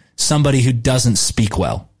somebody who doesn't speak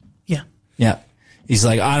well. Yeah. Yeah. He's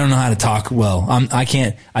like, I don't know how to talk well. I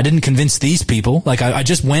didn't convince these people. Like I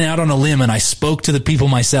just went out on a limb and I spoke to the people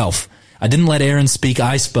myself. I didn't let Aaron speak.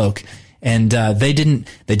 I spoke, and they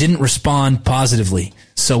didn't respond positively.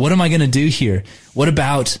 So what am I going to do here? What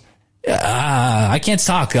about, I can't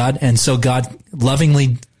talk, God. And so God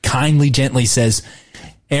lovingly, kindly, gently says,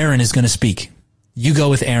 Aaron is going to speak. You go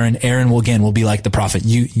with Aaron. Aaron will be like the prophet.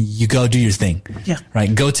 You go do your thing. Yeah.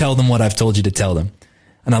 Right. Go tell them what I've told you to tell them.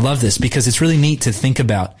 And I love this because it's really neat to think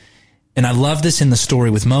about. And I love this in the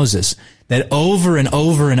story with Moses, that over and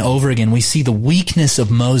over and over again, we see the weakness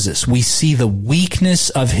of Moses. We see the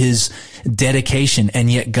weakness of his dedication,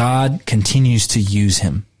 and yet God continues to use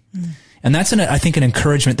him. And that's, I think, an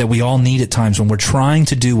encouragement that we all need at times when we're trying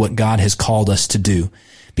to do what God has called us to do,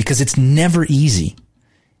 because it's never easy.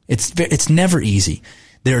 It's never easy.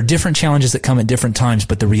 There are different challenges that come at different times,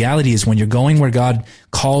 but the reality is when you're going where God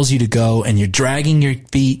calls you to go and you're dragging your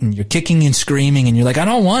feet and you're kicking and screaming and you're like, I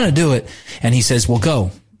don't want to do it. And he says, well,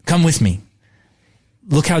 go, come with me.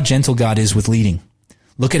 Look how gentle God is with leading.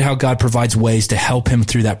 Look at how God provides ways to help him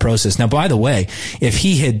through that process. Now, by the way, if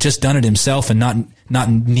he had just done it himself and not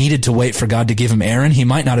needed to wait for God to give him Aaron, he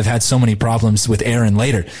might not have had so many problems with Aaron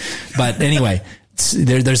later. But anyway,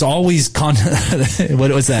 there's always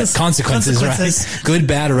what was that? Consequences, right? Good,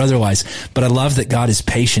 bad, or otherwise. But I love that God is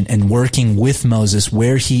patient and working with Moses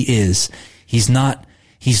where he is. He's not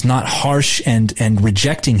harsh and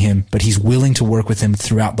rejecting him, but he's willing to work with him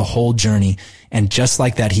throughout the whole journey. And just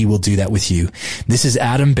like that, he will do that with you. This is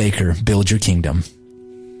Adam Baker, Build Your Kingdom.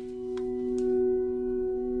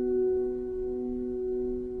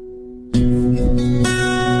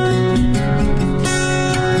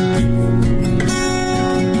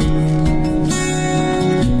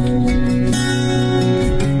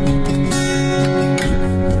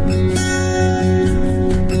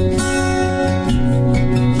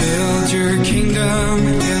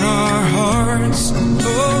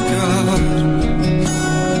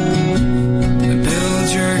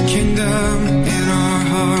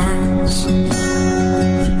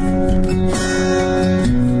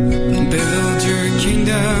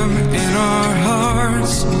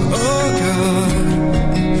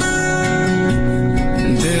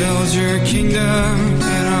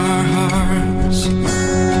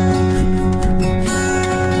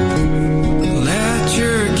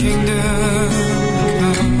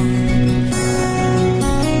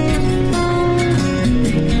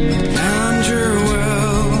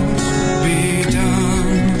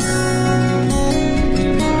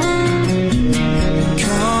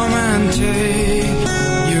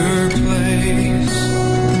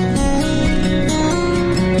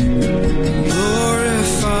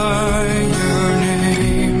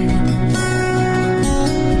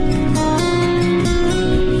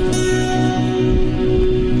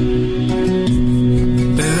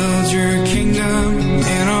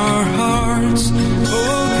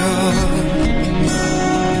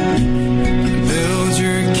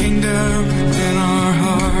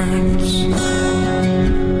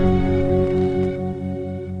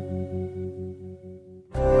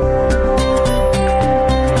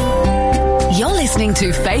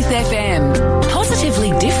 To Faith FM,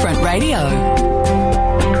 positively different radio.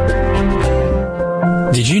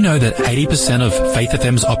 Did you know that 80% of Faith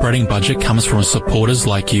FM's operating budget comes from supporters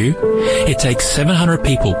like you? It takes 700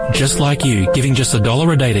 people just like you giving just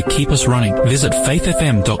 $1 a day to keep us running. Visit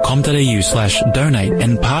faithfm.com.au/donate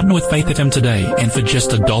and partner with Faith FM today. And for just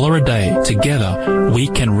 $1 a day, together, we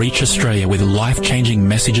can reach Australia with life-changing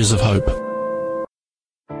messages of hope.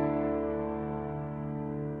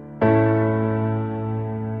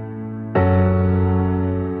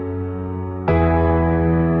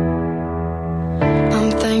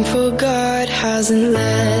 Hasn't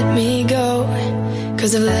let me go,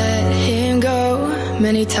 'cause I've let him go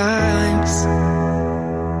many times.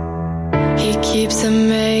 He keeps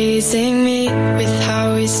amazing me with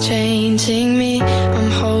how he's changing me. I'm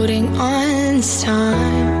holding on this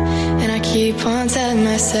time, and I keep on telling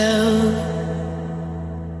myself,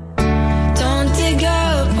 don't dig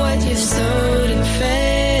up what you've sowed in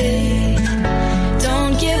faith.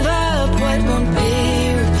 Don't give up what won't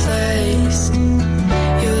be replaced.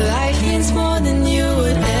 Your life means more than you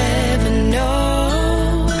would ever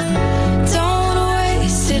know. Don't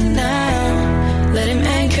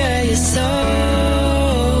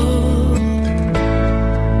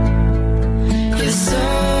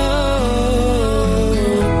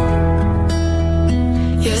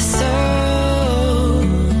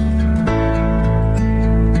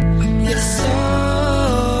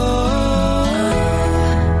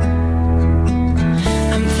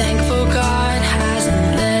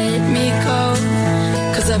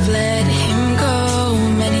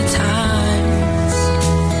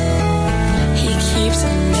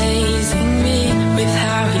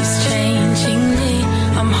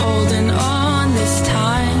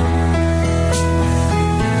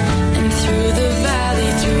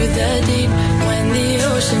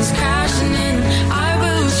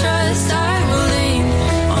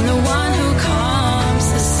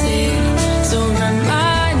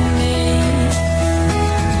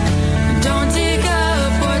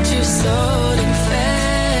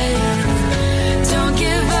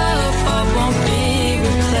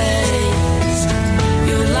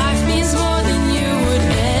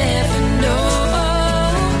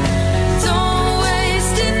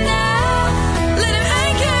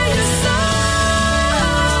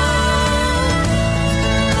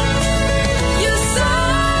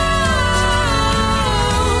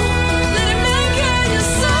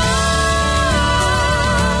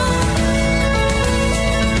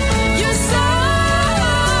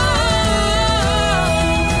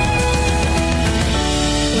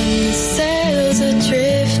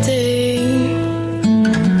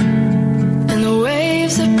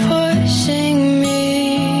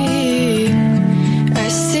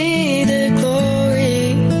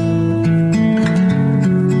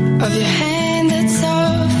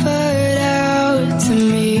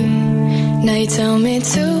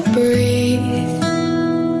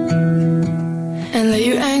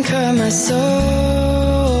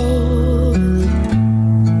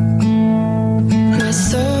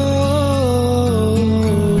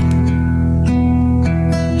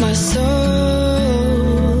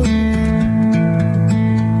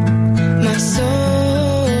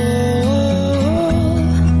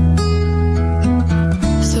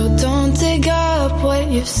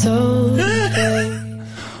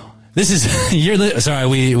This is, sorry,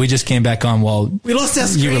 we just came back on while we lost our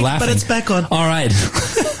screen, you were laughing. But it's back on. All right.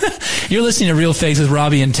 You're listening to Real Faith with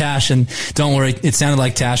Robbie and Tash, and don't worry, it sounded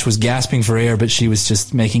like Tash was gasping for air, but she was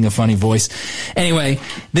just making a funny voice. Anyway,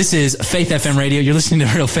 this is Faith FM Radio. You're listening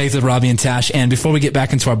to Real Faith with Robbie and Tash, and before we get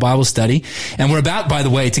back into our Bible study, and we're about, by the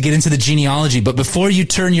way, to get into the genealogy, but before you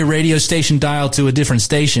turn your radio station dial to a different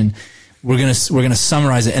station, we're gonna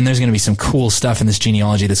summarize it, and there's gonna be some cool stuff in this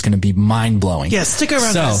genealogy that's gonna be mind blowing. Yeah, stick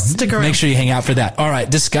around. So stick around. Make sure you hang out for that. All right,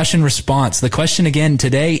 discussion response. The question again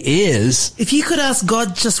today is: if you could ask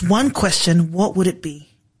God just one question, what would it be?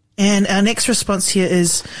 And our next response here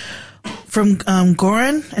is from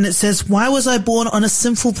Goran, and it says, "Why was I born on a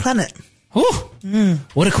sinful planet?"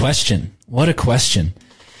 What a question! What a question!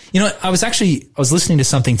 You know, I was listening to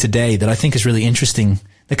something today that I think is really interesting.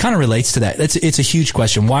 That kind of relates to that. It's a huge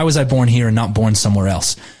question. Why was I born here and not born somewhere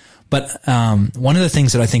else? But one of the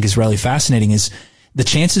things that I think is really fascinating is the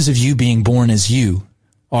chances of you being born as you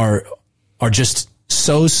are just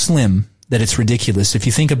so slim that it's ridiculous. If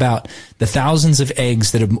you think about the thousands of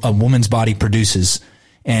eggs that a woman's body produces,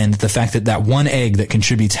 and the fact that one egg that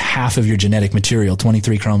contributes half of your genetic material,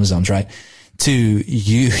 23 chromosomes, right, to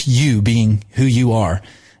you being who you are,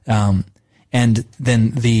 and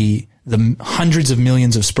then the hundreds of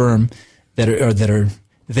millions of sperm that are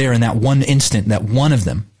there in that one instant, that one of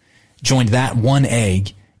them joined that one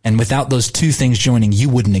egg, and without those two things joining, you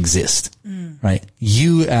wouldn't exist, right?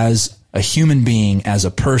 You as a human being, as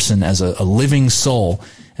a person, as a living soul,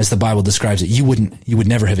 as the Bible describes it, you would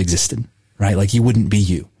never have existed, right? Like you wouldn't be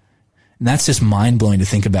you. And that's just mind blowing to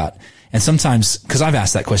think about. And sometimes, cause I've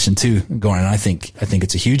asked that question too, Goran, and I think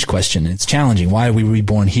it's a huge question, and it's challenging. Why are we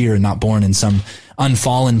reborn here and not born in some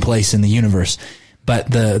unfallen place in the universe?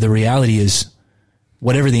 But the reality is,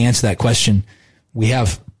 whatever the answer to that question, we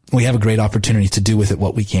have a great opportunity to do with it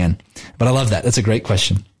what we can. But I love that. That's a great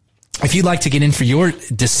question. If you'd like to get in for your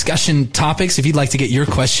discussion topics, if you'd like to get your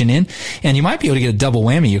question in, and you might be able to get a double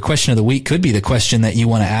whammy. Your question of the week could be the question that you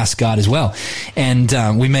want to ask God as well. And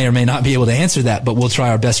we may or may not be able to answer that, but we'll try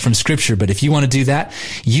our best from Scripture. But if you want to do that,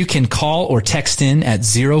 you can call or text in at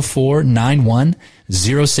 0491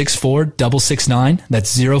 064 669.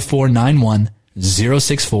 That's 0491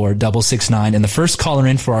 064 669, and the first caller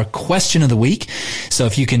in for our question of the week. So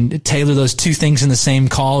if you can tailor those two things in the same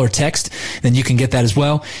call or text, then you can get that as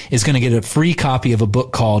well, is going to get a free copy of a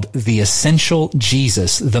book called The Essential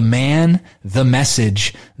Jesus, The Man, the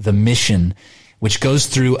Message, the Mission. which goes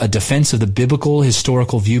through a defense of the biblical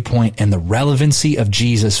historical viewpoint and the relevancy of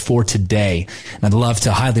Jesus for today. And I'd love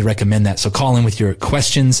to highly recommend that. So call in with your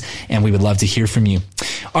questions, and we would love to hear from you.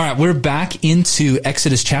 All right, we're back into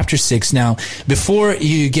Exodus chapter 6. Now, before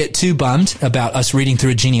you get too bummed about us reading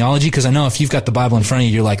through a genealogy, because I know if you've got the Bible in front of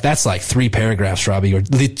you, you're like, that's like 3 paragraphs, Robbie, or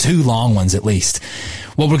the 2 long ones at least.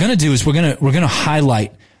 What we're going to do is we're going to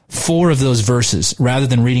highlight 4 of those verses rather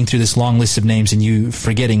than reading through this long list of names and you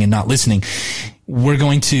forgetting and not listening. We're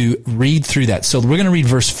going to read through that. So we're going to read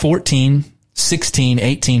verse 14, 16,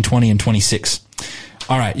 18, 20, and 26.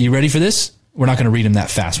 All right, you ready for this? We're not going to read them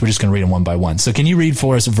that fast. We're just going to read them one by one. So can you read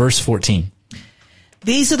for us verse 14?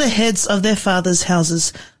 These are the heads of their fathers'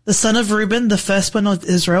 houses. The son of Reuben, the firstborn of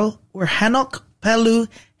Israel, were Hanok, Palu,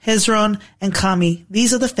 Hezron, and Carmi.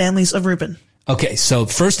 These are the families of Reuben. Okay, so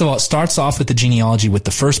first of all, it starts off with the genealogy with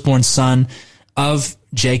the firstborn son of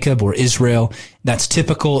Jacob or Israel. That's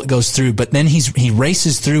typical. It goes through, but then he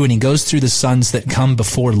races through and he goes through the sons that come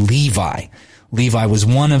before Levi. Levi was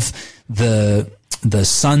one of the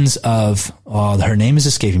sons of, her name is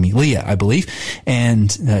escaping me, Leah, I believe.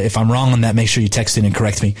 And if I'm wrong on that, make sure you text in and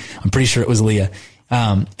correct me. I'm pretty sure it was Leah.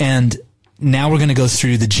 And now we're going to go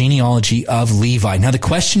through the genealogy of Levi. Now the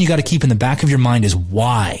question you got to keep in the back of your mind is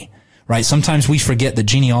why, right? Sometimes we forget that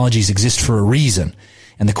genealogies exist for a reason.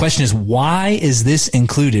 And the question is, why is this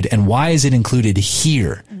included and why is it included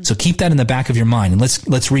here? So keep that in the back of your mind. And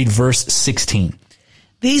let's read verse 16.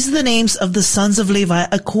 These are the names of the sons of Levi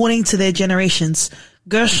according to their generations: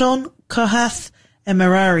 Gershon, Kohath, and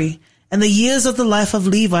Merari. And the years of the life of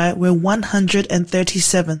Levi were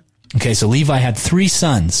 137. Okay, so Levi had 3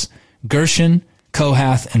 sons, Gershon,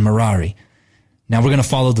 Kohath, and Merari. Now we're going to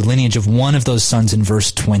follow the lineage of one of those sons in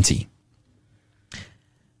verse 20.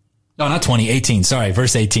 No, not 20, 18. Sorry,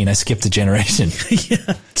 verse 18. I skipped a generation.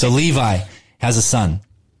 Yeah. So Levi has a son.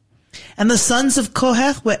 And the sons of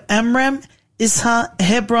Kohath were Amram, Izhar,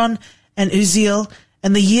 Hebron, and Uzziel.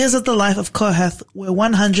 And the years of the life of Kohath were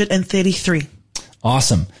 133.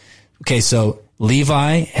 Awesome. Okay, so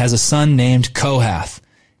Levi has a son named Kohath.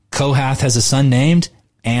 Kohath has a son named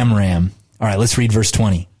Amram. All right, let's read verse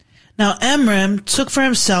 20. Now Amram took for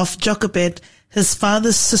himself Jochebed, his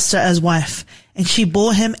father's sister, as wife, and she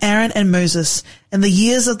bore him Aaron and Moses. And the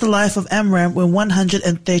years of the life of Amram were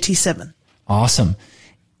 137. Awesome.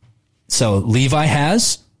 So Levi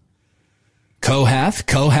has Kohath.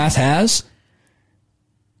 Kohath has.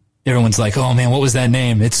 Everyone's like, oh man, what was that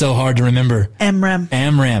name? It's so hard to remember. Amram.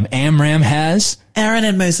 Amram has Aaron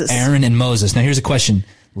and Moses. Aaron and Moses. Now here's a question.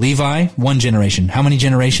 Levi, 1 generation. How many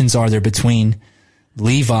generations are there between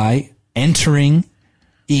Levi entering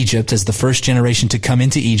Egypt as the first generation to come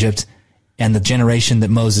into Egypt and the generation that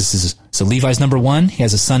Moses is? So Levi's number 1. He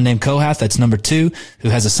has a son named Kohath. That's number 2. Who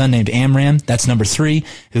has a son named Amram. That's number 3.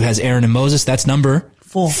 Who has Aaron and Moses. That's number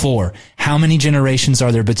 4. How many generations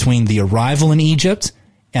are there between the arrival in Egypt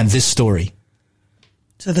and this story?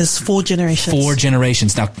 So there's 4 generations. 4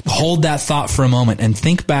 generations. Now hold that thought for a moment and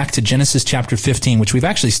think back to Genesis chapter 15, which we've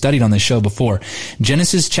actually studied on this show before.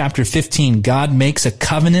 Genesis chapter 15, God makes a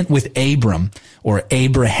covenant with Abram or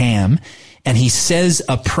Abraham, and he says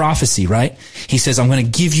a prophecy, right? He says, I'm going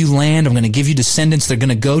to give you land. I'm going to give you descendants. They're going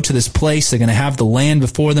to go to this place. They're going to have the land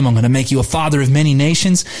before them. I'm going to make you a father of many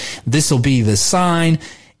nations. This will be the sign,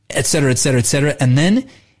 et cetera, et cetera, et cetera. And then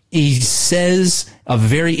he says a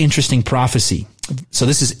very interesting prophecy. So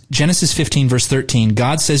this is Genesis 15, verse 13.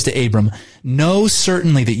 God says to Abram, know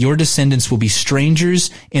certainly that your descendants will be strangers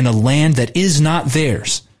in a land that is not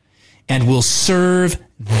theirs, and will serve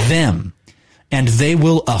them, and they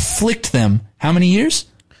will afflict them. How many years?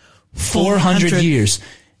 400 years.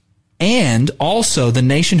 And also the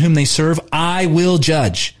nation whom they serve, I will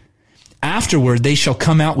judge. Afterward, they shall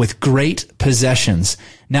come out with great possessions.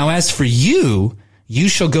 Now, as for you, you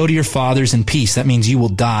shall go to your fathers in peace. That means you will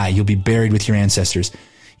die. You'll be buried with your ancestors.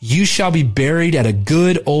 You shall be buried at a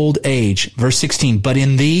good old age. Verse 16, but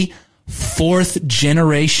in the 4th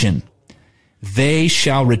generation, they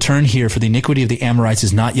shall return here, for the iniquity of the Amorites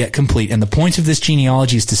is not yet complete. And the point of this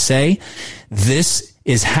genealogy is to say, this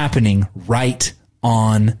is happening right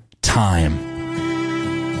on time.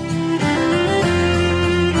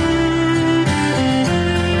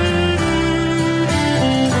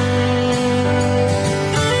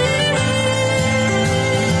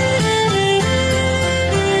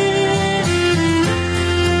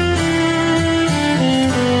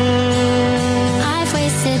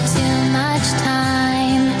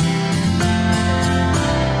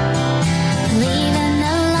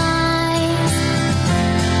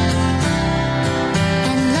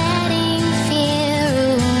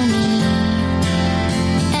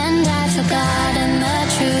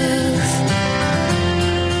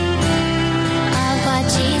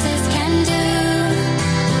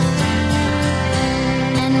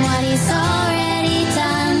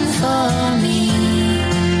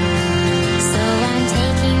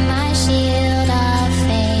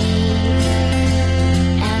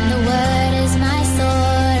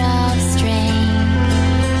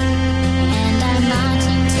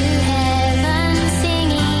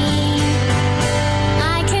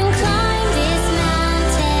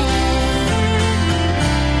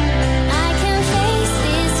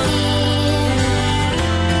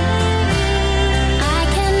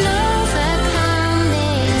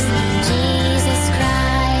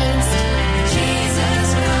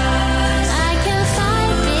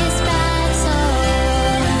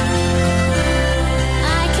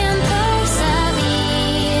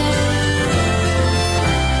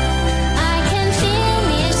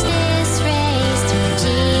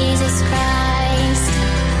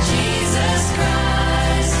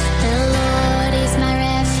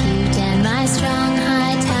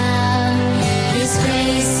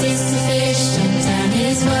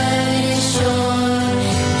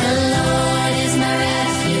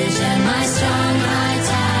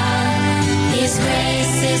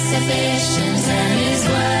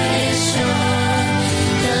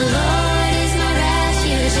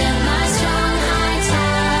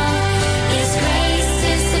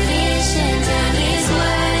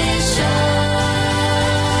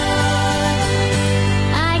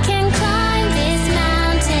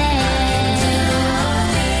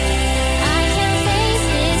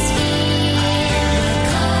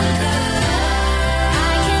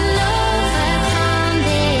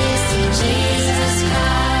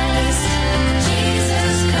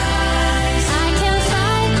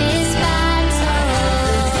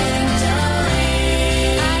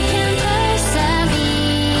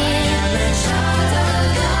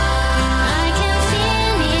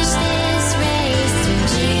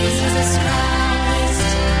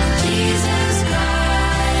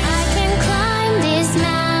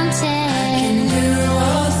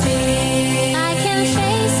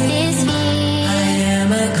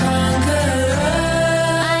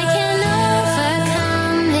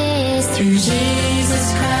 through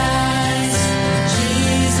Jesus Christ,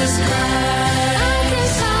 Jesus Christ.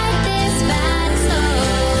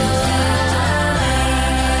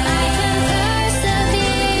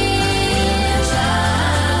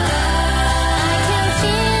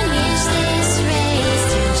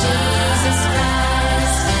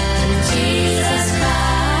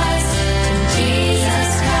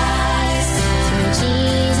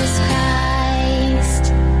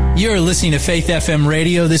 You're listening to Faith FM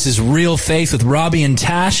Radio. This is Real Faith with Robbie and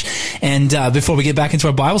Tash. And before we get back into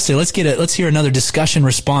our Bible study, let's hear another discussion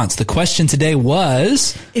response. The question today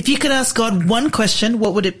was, if you could ask God one question,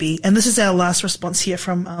 what would it be? And this is our last response here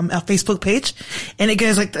from our Facebook page. And it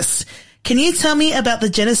goes like this. Can you tell me about the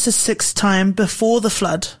Genesis 6 time before the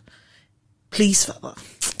flood? Please, Father.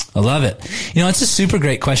 I love it. It's a super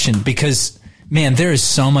great question because, man, there is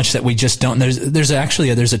so much that we just don't. There's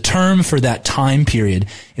a term for that time period.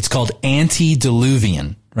 It's called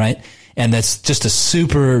antediluvian, right? And that's just a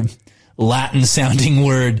super Latin sounding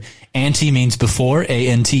word. Ante means before,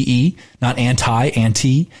 A-N-T-E, not anti.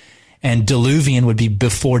 And diluvian would be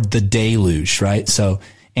before the deluge, right? So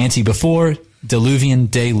ante before, diluvian,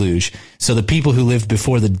 deluge. So the people who lived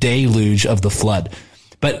before the deluge of the flood.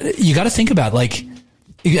 But you got to think about,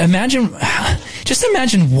 imagine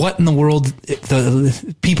what in the world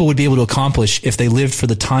the people would be able to accomplish if they lived for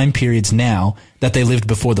the time periods now that they lived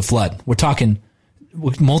before the flood. We're talking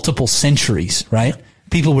multiple centuries, right?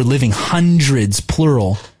 People were living hundreds,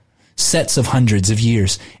 plural, sets of hundreds of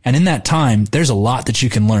years. And in that time, there's a lot that you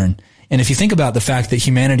can learn. And if you think about the fact that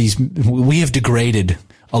we have degraded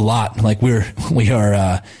a lot, we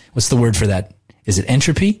are, what's the word for that? Is it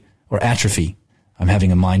entropy or atrophy? I'm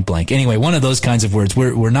having a mind blank. Anyway, one of those kinds of words.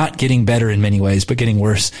 We're not getting better in many ways, but getting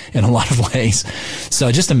worse in a lot of ways.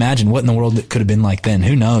 So just imagine what in the world it could have been like then.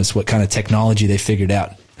 Who knows what kind of technology they figured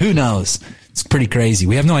out? Who knows? It's pretty crazy.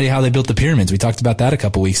 We have no idea how they built the pyramids. We talked about that a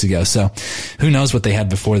couple weeks ago. So who knows what they had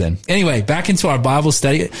before then? Anyway, back into our Bible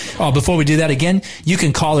study. Before we do that again, you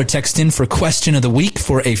can call or text in for question of the week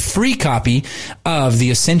for a free copy of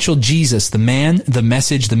The Essential Jesus, the man, the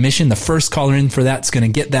message, the mission. The first caller in for that's going to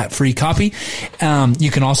get that free copy.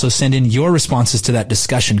 You can also send in your responses to that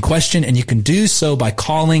discussion question, and you can do so by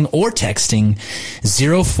calling or texting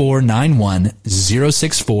 0491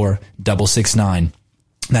 064 669.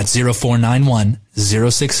 That's 0491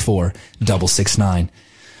 064 669.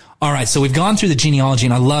 All right. So we've gone through the genealogy,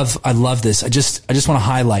 and I love this. I just want to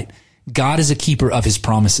highlight God is a keeper of his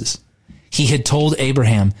promises. He had told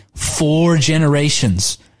Abraham 4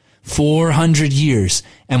 generations, 400 years.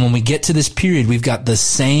 And when we get to this period, we've got the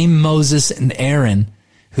same Moses and Aaron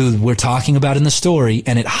who we're talking about in the story.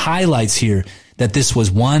 And it highlights here that this was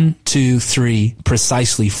 1, 2, 3,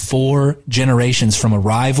 precisely 4 generations from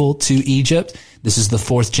arrival to Egypt. This is the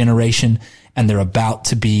 4th generation, and they're about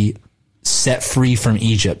to be set free from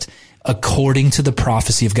Egypt according to the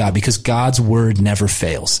prophecy of God, because God's word never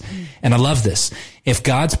fails. And I love this. If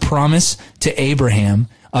God's promise to Abraham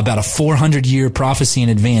about a 400-year prophecy in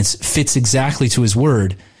advance fits exactly to his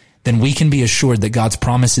word, then we can be assured that God's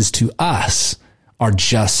promises to us are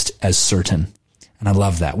just as certain. And I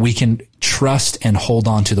love that. We can trust and hold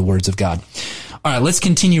on to the words of God. All right, let's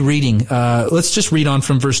continue reading. Let's just read on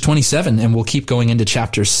from verse 27, and we'll keep going into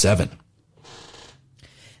chapter 7.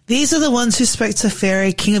 These are the ones who spoke to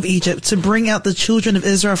Pharaoh, king of Egypt, to bring out the children of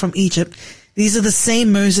Israel from Egypt. These are the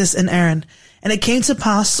same Moses and Aaron. And it came to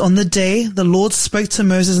pass on the day the Lord spoke to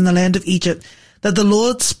Moses in the land of Egypt, that the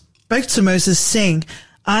Lord spoke to Moses, saying,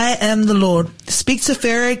 I am the Lord. Speak to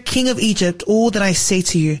Pharaoh, king of Egypt, all that I say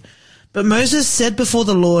to you. But Moses said before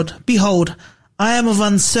the Lord, Behold, I am of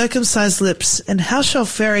uncircumcised lips, and how shall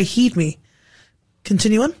Pharaoh heed me?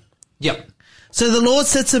 Continue on. Yep. So the Lord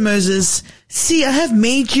said to Moses, See, I have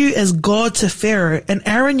made you as God to Pharaoh, and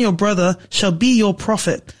Aaron your brother shall be your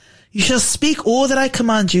prophet. You shall speak all that I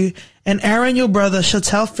command you, and Aaron your brother shall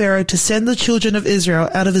tell Pharaoh to send the children of Israel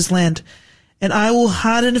out of his land. And I will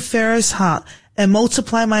harden Pharaoh's heart, and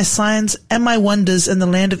multiply my signs and my wonders in the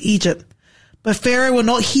land of Egypt. But Pharaoh will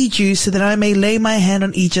not heed you, so that I may lay my hand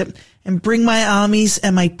on Egypt, and bring my armies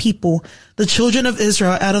and my people, the children of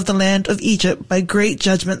Israel, out of the land of Egypt by great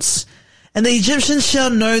judgments. And the Egyptians shall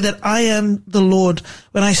know that I am the Lord,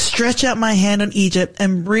 when I stretch out my hand on Egypt,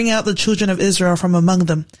 and bring out the children of Israel from among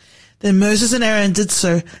them. Then Moses and Aaron did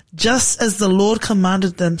so, just as the Lord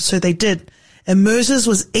commanded them, so they did. And Moses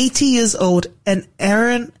was 80 years old, and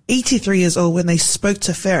Aaron 83 years old when they spoke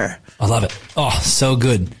to Pharaoh. I love it. Oh, so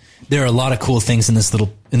good. There are a lot of cool things in this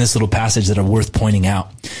little passage that are worth pointing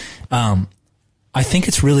out. I think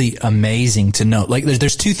it's really amazing to note. Like,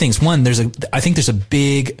 there's 2 things. One, I think there's a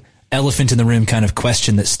big elephant in the room kind of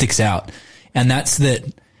question that sticks out, and that's that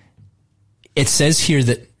it says here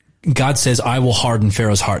that God says, I will harden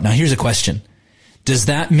Pharaoh's heart. Now, here's a question. Does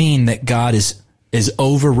that mean that God is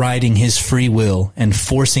overriding his free will and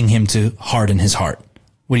forcing him to harden his heart?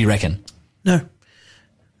 What do you reckon? No,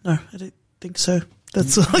 I don't think so.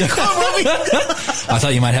 That's all I got. I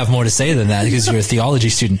thought you might have more to say than that because you're a theology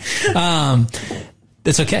student.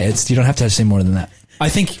 It's okay. You don't have to say more than that. I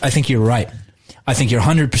think you're right. I think you're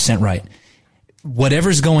 100% right.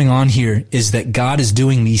 Whatever's going on here is that God is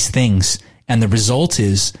doing these things, and the result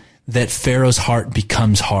is that Pharaoh's heart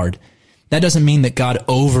becomes hard. That doesn't mean that God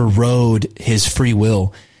overrode his free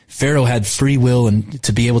will. Pharaoh had free will and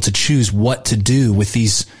to be able to choose what to do with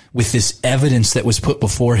this evidence that was put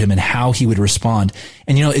before him and how he would respond.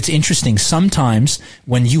 And it's interesting. Sometimes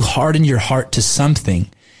when you harden your heart to something,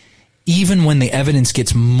 even when the evidence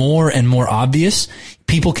gets more and more obvious,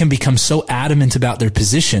 people can become so adamant about their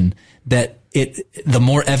position that the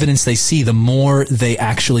more evidence they see, the more they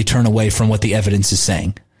actually turn away from what the evidence is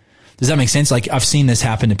saying. Does that make sense? Like, I've seen this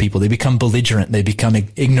happen to people. They become belligerent. They become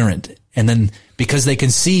ignorant. And then because they can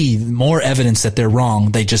see more evidence that they're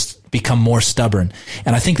wrong, they just become more stubborn.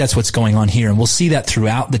 And I think that's what's going on here. And we'll see that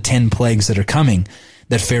throughout the 10 plagues that are coming,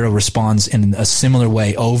 that Pharaoh responds in a similar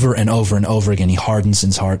way over and over and over again. He hardens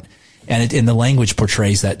his heart. And the language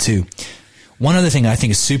portrays that too. One other thing I think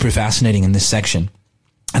is super fascinating in this section,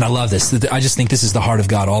 and I love this. I just think this is the heart of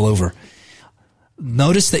God all over.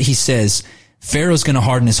 Notice that he says, Pharaoh's going to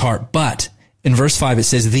harden his heart, but in verse 5 it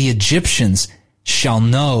says, the Egyptians shall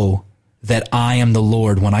know that I am the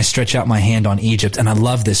Lord when I stretch out my hand on Egypt. And I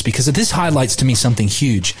love this because this highlights to me something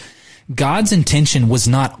huge. God's intention was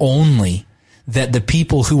not only that the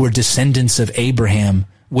people who were descendants of Abraham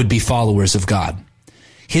would be followers of God.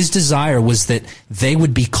 His desire was that they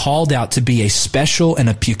would be called out to be a special and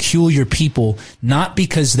a peculiar people, not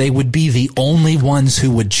because they would be the only ones who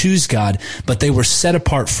would choose God, but they were set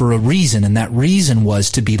apart for a reason, and that reason was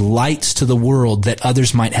to be lights to the world that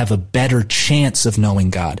others might have a better chance of knowing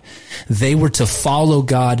God. They were to follow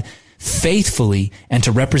God faithfully and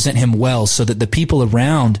to represent him well so that the people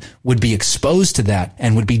around would be exposed to that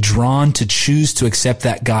and would be drawn to choose to accept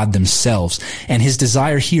that God themselves. And his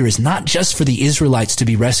desire here is not just for the Israelites to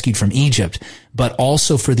be rescued from Egypt, but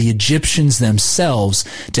also for the Egyptians themselves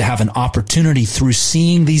to have an opportunity through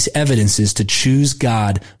seeing these evidences to choose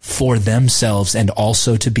God for themselves and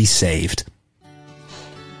also to be saved.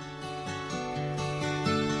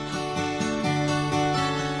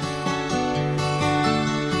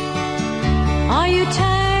 Are you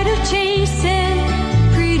tired of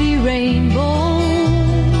chasing pretty rainbows?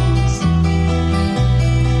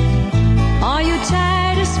 Are you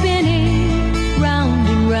tired of spinning round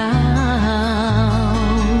and round?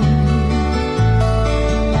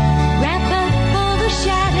 Wrap up all the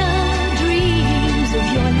shattered dreams of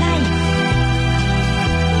your life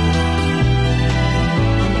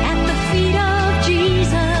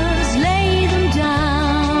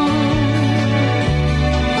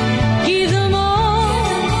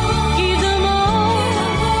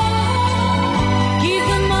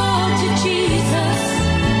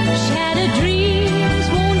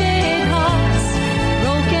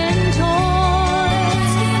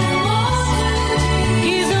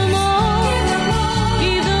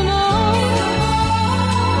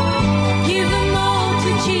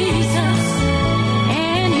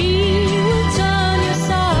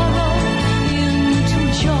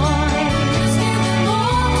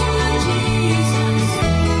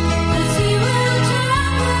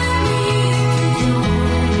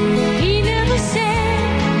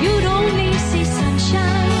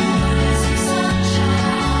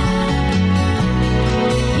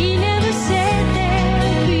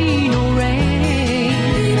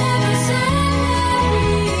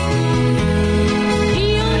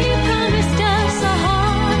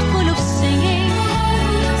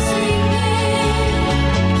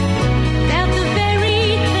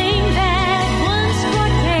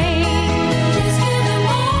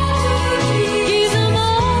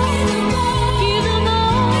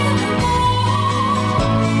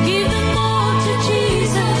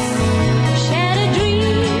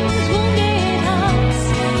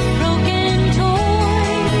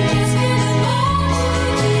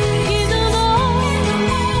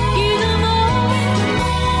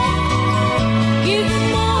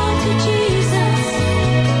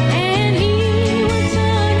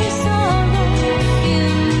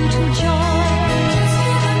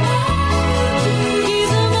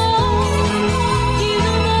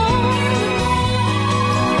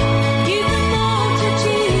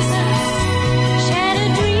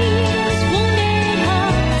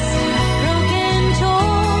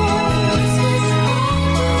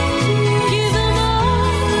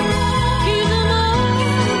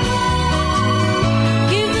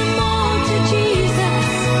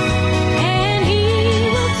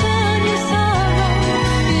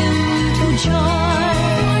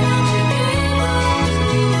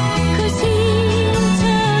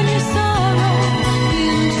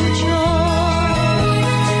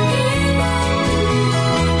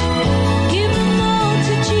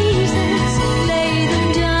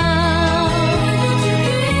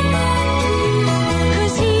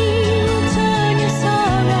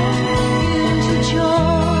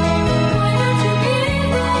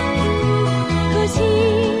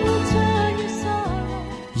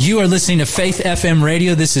are listening to Faith FM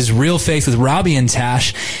Radio. This is Real Faith with Robbie and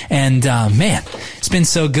Tash. And, man, it's been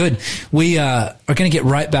so good. We, are going to get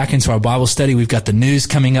right back into our Bible study. We've got the news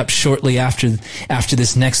coming up shortly after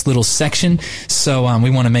this next little section. So,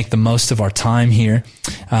 we want to make the most of our time here.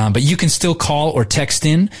 But you can still call or text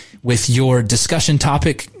in with your discussion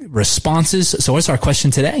topic responses. So what's our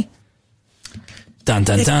question today? Dun,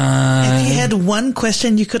 dun, dun. If you had one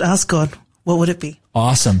question you could ask God, what would it be?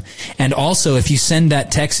 Awesome. And also, if you send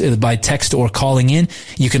that text by text or calling in,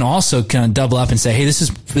 you can also kind of double up and say, hey, this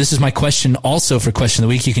is my question also for question of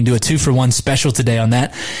the week. You can do a 2-for-1 special today on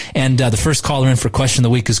that. And the first caller in for question of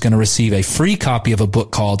the week is going to receive a free copy of a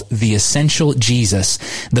book called The Essential Jesus,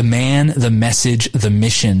 The Man, the Message, the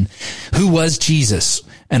Mission. Who was Jesus?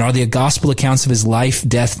 And are the gospel accounts of his life,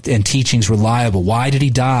 death, and teachings reliable? Why did he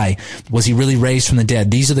die? Was he really raised from the dead?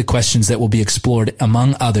 These are the questions that will be explored,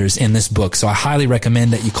 among others, in this book. So I highly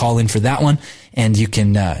recommend that you call in for that one, and you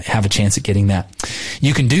can have a chance at getting that.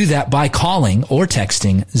 You can do that by calling or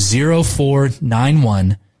texting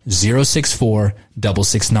 0491 064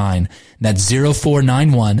 669. That's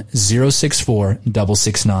 0491 064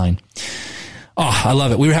 669. Oh, I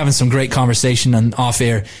love it. We were having some great conversation on off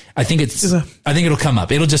air. I think it'll come up.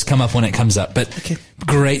 It'll just come up when it comes up. But okay.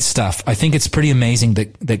 Great stuff. I think it's pretty amazing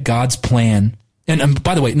that God's plan, and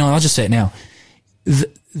by the way, no, I'll just say it now.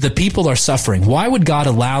 The people are suffering. Why would God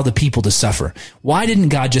allow the people to suffer? Why didn't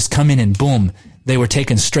God just come in and boom, they were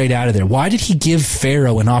taken straight out of there? Why did he give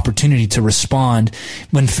Pharaoh an opportunity to respond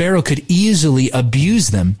when Pharaoh could easily abuse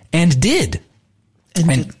them and did?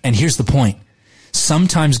 And here's the point.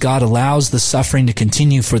 Sometimes God allows the suffering to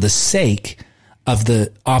continue for the sake of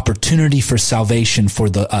the opportunity for salvation for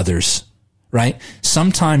the others, right?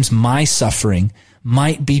 Sometimes my suffering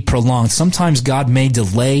might be prolonged. Sometimes God may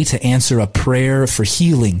delay to answer a prayer for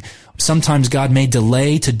healing. Sometimes God may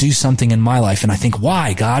delay to do something in my life. And I think,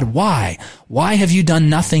 why, God? Why? Why have you done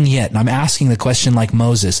nothing yet? And I'm asking the question like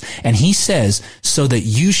Moses. And he says, so that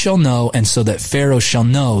you shall know and so that Pharaoh shall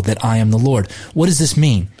know that I am the Lord. What does this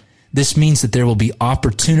mean? This means that there will be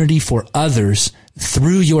opportunity for others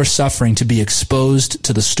through your suffering to be exposed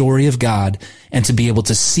to the story of God and to be able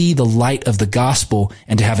to see the light of the gospel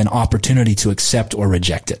and to have an opportunity to accept or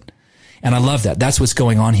reject it. And I love that. That's what's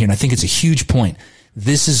going on here. And I think it's a huge point.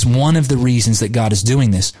 This is one of the reasons that God is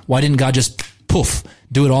doing this. Why didn't God just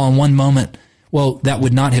do it all in one moment? Well, that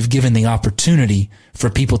would not have given the opportunity for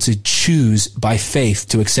people to choose by faith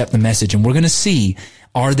to accept the message. And we're going to see,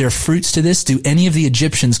 are there fruits to this? Do any of the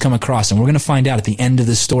Egyptians come across? And we're going to find out at the end of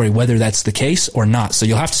this story whether that's the case or not. So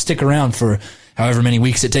you'll have to stick around for however many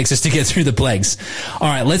weeks it takes us to get through the plagues. All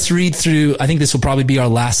right, let's read through. I think this will probably be our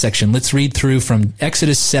last section. Let's read through from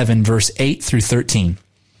Exodus 7, verse 8 through 13.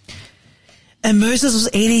 And Moses was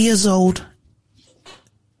 80 years old.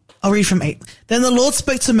 I'll read from 8. Then the Lord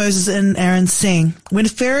spoke to Moses and Aaron, saying, when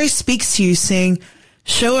Pharaoh speaks to you, saying,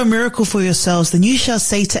 show a miracle for yourselves, then you shall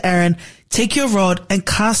say to Aaron, take your rod and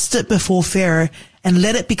cast it before Pharaoh and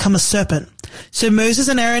let it become a serpent. So Moses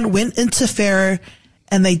and Aaron went into Pharaoh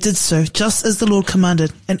and they did so, just as the Lord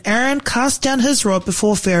commanded. And Aaron cast down his rod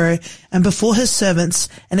before Pharaoh and before his servants,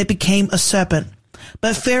 and it became a serpent.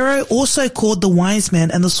 But Pharaoh also called the wise men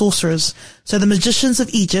and the sorcerers. So the magicians of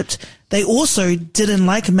Egypt, they also did in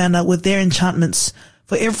like manner with their enchantments.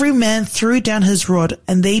 For every man threw down his rod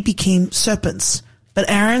and they became serpents. But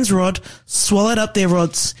Aaron's rod swallowed up their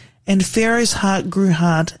rods. And Pharaoh's heart grew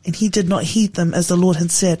hard, and he did not heed them as the Lord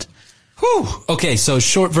had said. Whew. Okay, so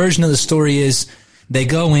short version of the story is they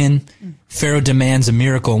go in, Pharaoh demands a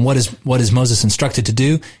miracle, and what is Moses instructed to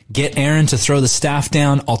do? Get Aaron to throw the staff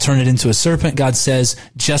down, I'll turn it into a serpent. God says,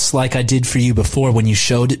 just like I did for you before when you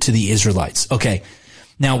showed it to the Israelites. Okay,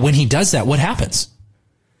 now when he does that, what happens?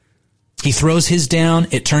 He throws his down,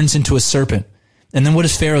 it turns into a serpent. And then what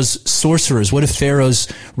does Pharaoh's sorcerers, what do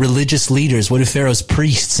Pharaoh's religious leaders, what do Pharaoh's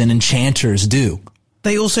priests and enchanters do?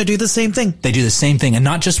 They also do the same thing. They do the same thing, and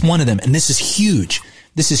not just one of them. And this is huge.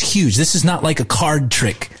 This is huge. This is not like a card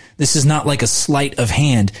trick. This is not like a sleight of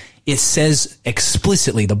hand. It says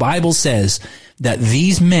explicitly, the Bible says that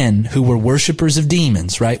these men who were worshipers of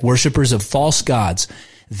demons, right, worshipers of false gods,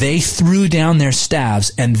 they threw down their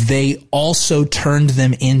staves and they also turned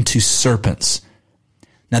them into serpents.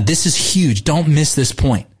 Now, this is huge. Don't miss this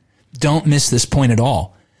point. Don't miss this point at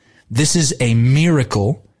all. This is a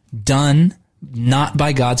miracle done not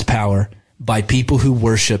by God's power, by people who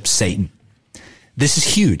worship Satan. This is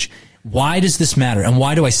huge. Why does this matter? And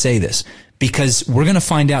why do I say this? Because we're going to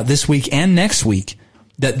find out this week and next week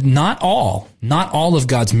that not all of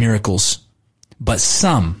God's miracles, but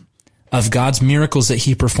some of God's miracles that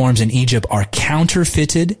he performs in Egypt are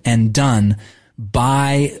counterfeited and done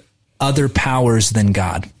by other powers than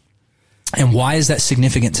God. And why is that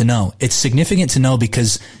significant to know? It's significant to know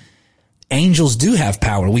because angels do have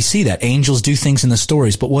power. We see that. Angels do things in the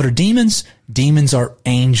stories. But what are demons? Demons are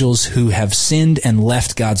angels who have sinned and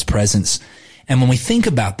left God's presence. And when we think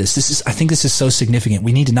about this, I think this is so significant.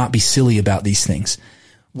 We need to not be silly about these things.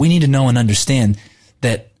 We need to know and understand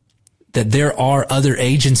that there are other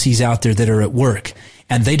agencies out there that are at work,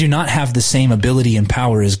 and they do not have the same ability and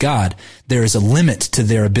power as God. There is a limit to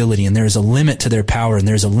their ability, and there is a limit to their power, and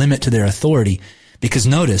there's a limit to their authority. Because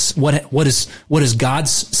notice, what does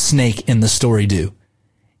God's snake in the story do?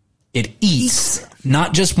 It eats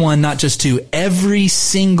not just one, not just two, every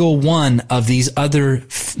single one of these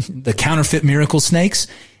the counterfeit miracle snakes.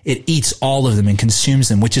 It eats all of them and consumes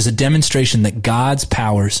them, which is a demonstration that God's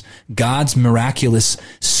powers, God's miraculous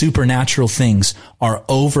supernatural things are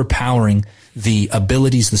overpowering the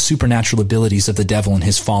supernatural abilities of the devil and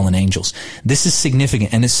his fallen angels. This is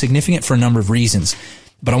significant, and it's significant for a number of reasons.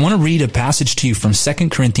 But I want to read a passage to you from 2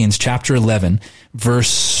 Corinthians chapter 11,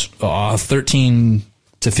 verse 13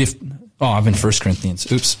 to 15. Oh, I'm in 1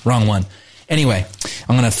 Corinthians. Oops, wrong one. Anyway,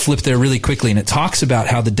 I'm going to flip there really quickly, and it talks about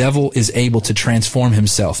how the devil is able to transform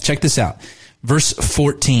himself. Check this out. Verse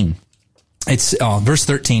 14. It's verse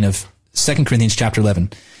 13 of 2 Corinthians chapter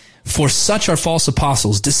 11. For such are false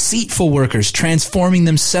apostles, deceitful workers, transforming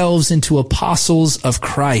themselves into apostles of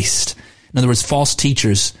Christ. In other words, false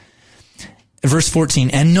teachers. Verse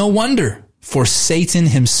 14, and no wonder, for Satan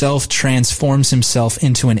himself transforms himself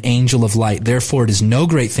into an angel of light. Therefore, it is no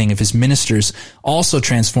great thing if his ministers also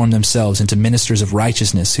transform themselves into ministers of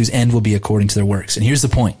righteousness, whose end will be according to their works. And here's the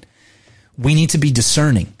point. We need to be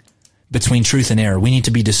discerning between truth and error. We need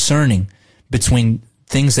to be discerning between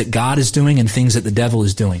things that God is doing and things that the devil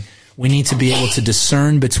is doing. We need to be able to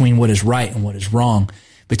discern between what is right and what is wrong,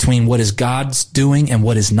 between what is God's doing and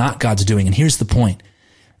what is not God's doing. And here's the point.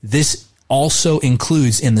 This also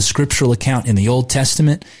includes in the scriptural account in the Old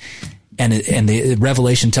Testament, and the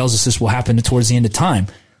Revelation tells us this will happen towards the end of time,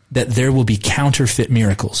 that there will be counterfeit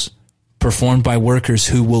miracles performed by workers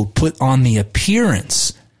who will put on the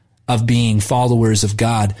appearance of being followers of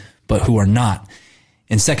God, but who are not.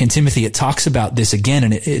 In 2 Timothy, it talks about this again,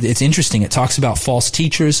 and it's interesting. It talks about false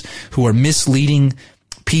teachers who are misleading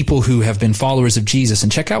people who have been followers of Jesus.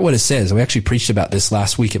 And check out what it says. We actually preached about this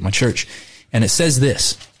last week at my church. And it says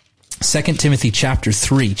this, 2 Timothy chapter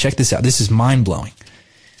 3. Check this out. This is mind-blowing.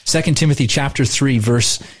 2 Timothy chapter 3,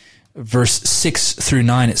 verse 6 through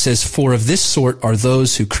 9, it says, for of this sort are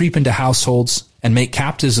those who creep into households and make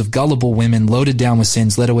captives of gullible women, loaded down with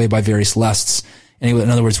sins, led away by various lusts. Anyway, in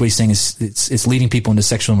other words, what he's saying is it's leading people into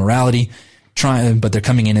sexual immorality, but they're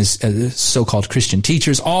coming in as so-called Christian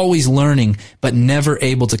teachers, always learning, but never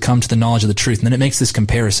able to come to the knowledge of the truth. And then it makes this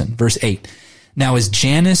comparison. Verse 8. Now, as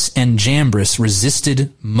Jannes and Jambres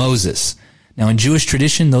resisted Moses. Now, in Jewish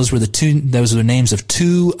tradition, those were the names of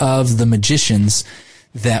two of the magicians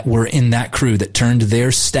that were in that crew that turned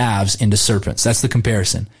their staves into serpents. That's the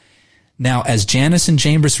comparison. Now, as Jannes and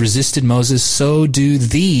Jambres resisted Moses, so do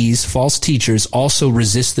these false teachers also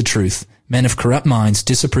resist the truth. Men of corrupt minds,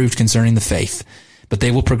 disapproved concerning the faith. But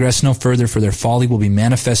they will progress no further, for their folly will be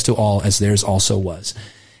manifest to all, as theirs also was.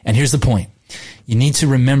 And here's the point. You need to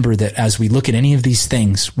remember that as we look at any of these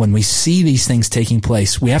things, when we see these things taking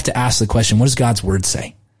place, we have to ask the question, what does God's word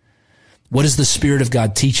say? What does the Spirit of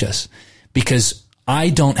God teach us? Because I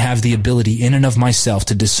don't have the ability in and of myself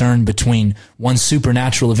to discern between one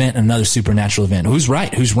supernatural event and another supernatural event. Who's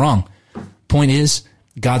right? Who's wrong? Point is,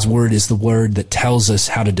 God's word is the word that tells us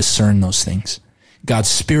how to discern those things. God's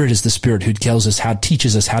Spirit is the Spirit who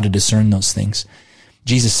teaches us how to discern those things.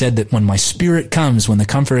 Jesus said that when my Spirit comes, when the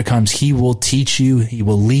Comforter comes, he will teach you, he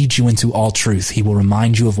will lead you into all truth. He will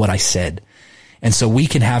remind you of what I said. And so we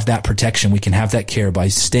can have that protection, we can have that care by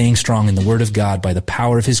staying strong in the Word of God, by the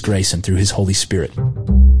power of His grace and through His Holy Spirit.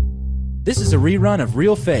 This is a rerun of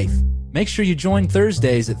Real Faith. Make sure you join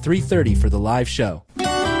Thursdays at 3:30 for the live show.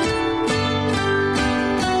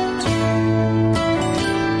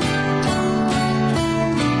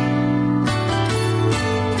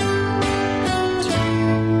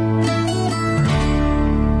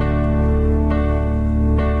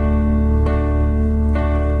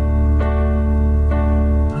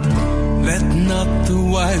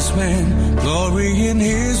 Man, glory in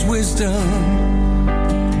his wisdom,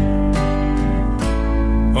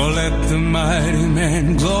 or let the mighty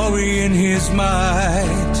man glory in his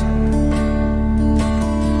might.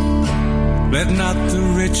 Let not the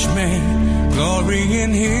rich man glory in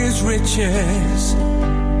his riches,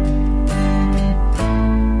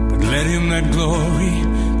 but let him that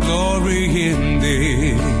glory in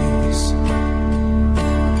this,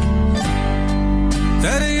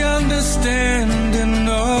 that he understand and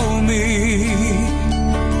know me,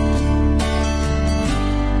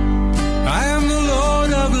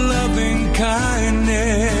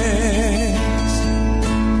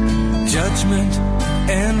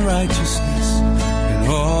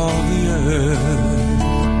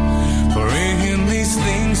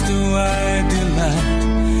 I delight.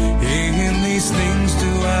 In these things do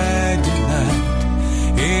I delight.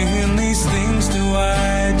 In these things do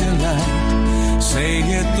I delight.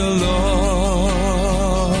 Saith the Lord.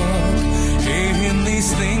 In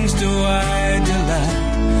these things do I delight.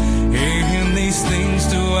 In these things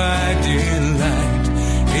do I delight.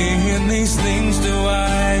 In these things do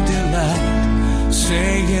I delight.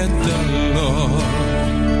 Saith the Lord.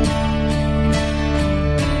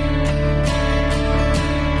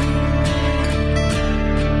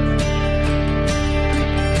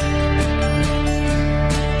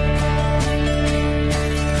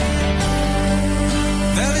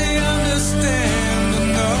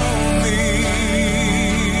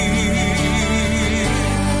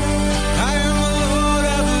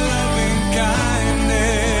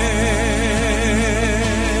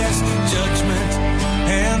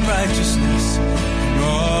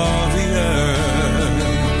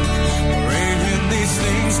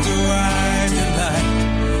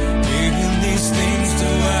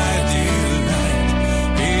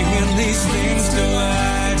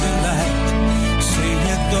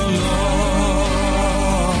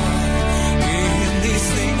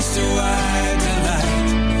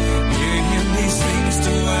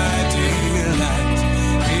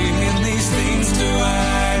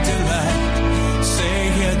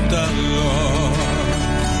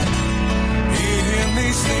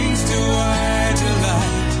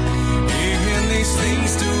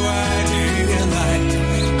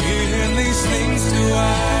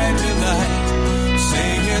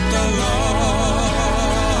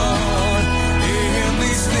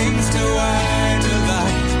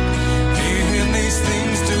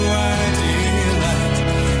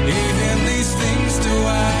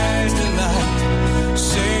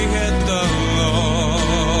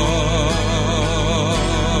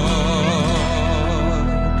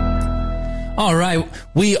 All right,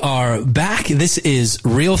 we are back. This is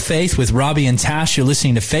Real Faith with Robbie and Tash. You're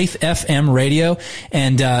listening to Faith FM Radio,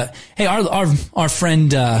 and hey, our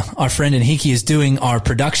friend Enrique is doing our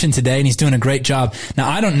production today, and he's doing a great job. Now,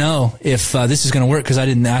 I don't know if this is going to work because I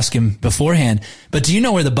didn't ask him beforehand. But do you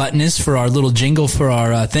know where the button is for our little jingle for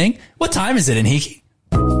our thing? What time is it, Enrique?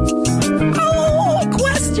 Oh,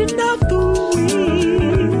 question of the week.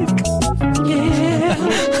 Yeah.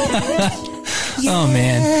 Oh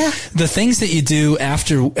man, the things that you do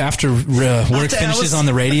after work finishes on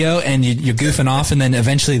the radio, and you're goofing off, and then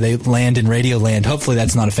eventually they land in Radio Land. Hopefully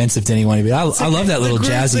that's not offensive to anyone. But I love that little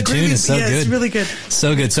jazzy tune. It's so good. It's really good.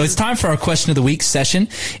 So good. So it's time for our question of the week session,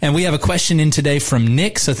 and we have a question in today from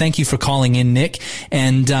Nick. So thank you for calling in, Nick.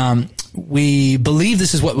 And we believe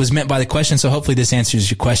this is what was meant by the question, so hopefully this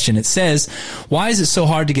answers your question. It says, why is it so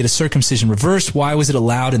hard to get a circumcision reversed? Why was it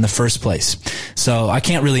allowed in the first place? So I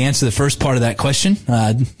can't really answer the first part of that question.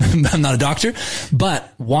 I'm not a doctor.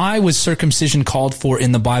 But why was circumcision called for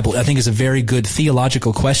in the Bible? I think is a very good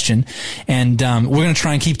theological question. And we're going to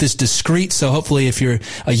try and keep this discreet. So hopefully if you're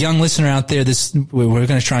a young listener out there, we're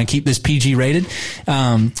going to try and keep this PG rated.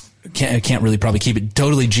 Can't really probably keep it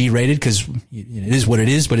totally G-rated because it is what it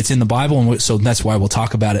is, but it's in the Bible, and so that's why we'll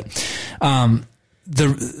talk about it.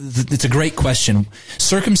 It's a great question.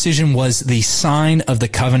 Circumcision was the sign of the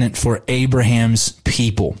covenant for Abraham's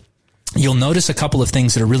people. You'll notice a couple of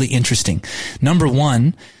things that are really interesting. Number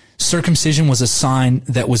one, circumcision was a sign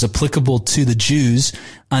that was applicable to the Jews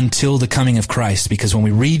until the coming of Christ, because when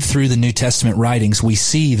we read through the New Testament writings, we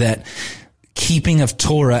see that keeping of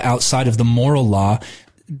Torah outside of the moral law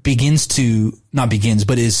is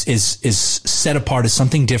set apart as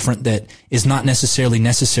something different that is not necessarily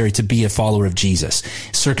necessary to be a follower of Jesus.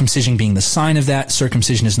 Circumcision being the sign of that,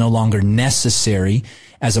 circumcision is no longer necessary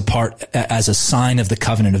as a sign of the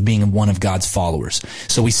covenant of being one of God's followers.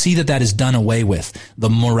 So we see that is done away with. The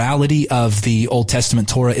morality of the Old Testament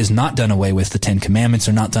Torah is not done away with. The Ten Commandments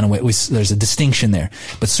are not done away with. There's a distinction there,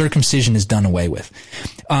 but circumcision is done away with.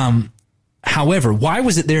 However, why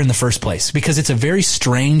was it there in the first place? Because it's a very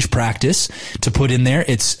strange practice to put in there.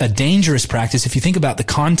 It's a dangerous practice. If you think about the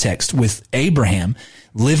context with Abraham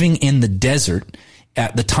living in the desert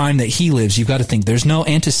at the time that he lives, you've got to think there's no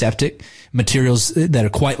antiseptic materials that are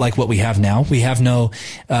quite like what we have now. We have no,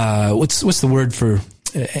 what's the word for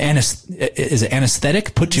is it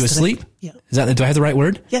anesthetic? Put you asleep? Yeah. Do I have the right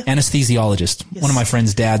word? Yeah. Anesthesiologist. Yes. One of my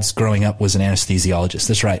friend's dads growing up was an anesthesiologist.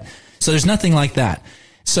 That's right. So there's nothing like that.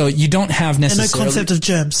 So you don't have necessarily... And no concept of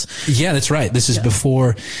germs. Yeah, that's right. This is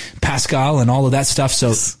before Pascal and all of that stuff.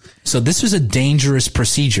 So this was a dangerous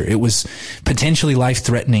procedure. It was potentially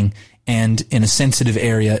life-threatening, and in a sensitive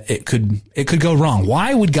area, it could go wrong.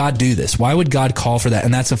 Why would God do this? Why would God call for that?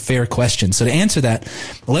 And that's a fair question. So to answer that,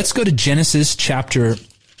 let's go to Genesis chapter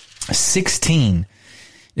 16.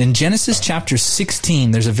 In Genesis chapter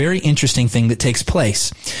 16, there's a very interesting thing that takes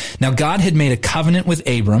place. Now, God had made a covenant with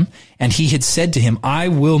Abram, and he had said to him, I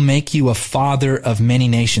will make you a father of many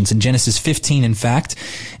nations. In Genesis 15, in fact,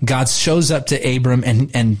 God shows up to Abram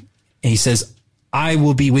and he says, I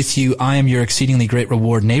will be with you. I am your exceedingly great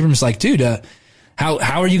reward. And Abram's like, dude,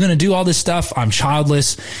 how are you going to do all this stuff? I'm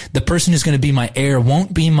childless. The person who's going to be my heir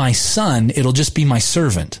won't be my son. It'll just be my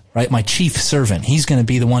servant, right? My chief servant. He's going to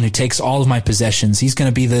be the one who takes all of my possessions. He's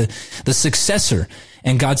going to be the successor.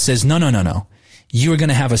 And God says, no. You are going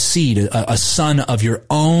to have a seed, a son of your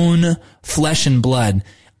own flesh and blood.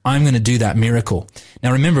 I'm going to do that miracle.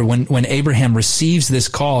 Now remember, when Abraham receives this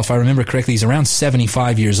call, if I remember correctly, he's around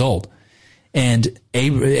 75 years old. And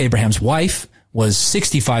Abraham's wife was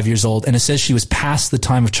 65 years old, and it says she was past the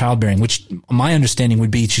time of childbearing, which my understanding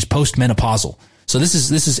would be she's postmenopausal. So this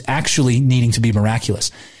is actually needing to be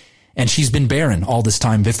miraculous. And she's been barren all this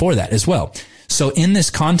time before that as well. So in this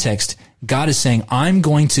context, God is saying, I'm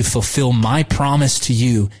going to fulfill my promise to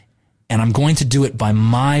you, and I'm going to do it by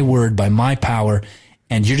my word, by my power,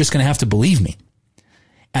 and you're just going to have to believe me.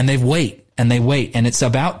 And they wait, and it's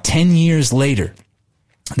about 10 years later.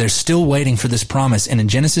 They're still waiting for this promise. And in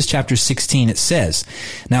Genesis chapter 16, it says,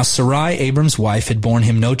 now Sarai, Abram's wife, had borne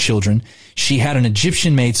him no children. She had an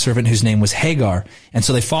Egyptian maidservant whose name was Hagar. And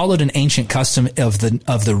so they followed an ancient custom of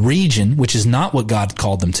the region, which is not what God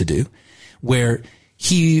called them to do, where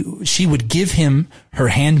she would give him her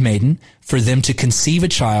handmaiden for them to conceive a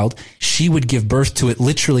child. She would give birth to it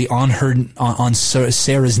literally on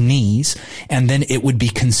Sarah's knees, and then it would be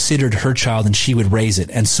considered her child, and she would raise it.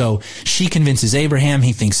 And so she convinces Abraham.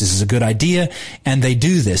 He thinks this is a good idea, and they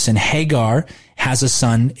do this. And Hagar has a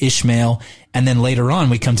son, Ishmael. And then later on,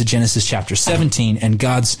 we come to Genesis chapter 17, and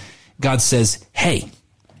God says, hey,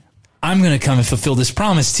 I'm going to come and fulfill this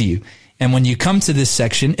promise to you. And when you come to this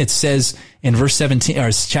section, it says in verse 17,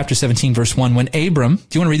 or chapter 17, verse 1, when Abram, do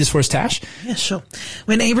you want to read this for us, Tash? Yeah, sure.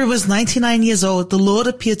 When Abram was 99 years old, the Lord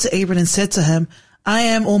appeared to Abram and said to him, I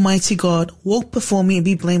am Almighty God. Walk before me and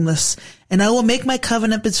be blameless, and I will make my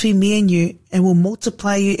covenant between me and you, and will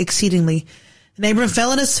multiply you exceedingly. And Abram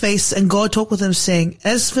fell on his face, and God talked with him, saying,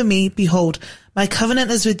 as for me, behold, my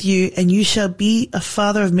covenant is with you, and you shall be a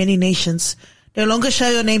father of many nations. No longer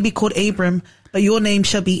shall your name be called Abram, but your name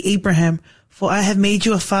shall be Abraham, for I have made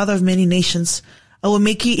you a father of many nations. I will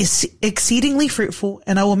make you exceedingly fruitful,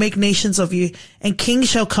 and I will make nations of you, and kings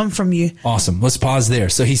shall come from you. Awesome. Let's pause there.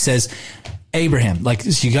 So he says, Abraham, like,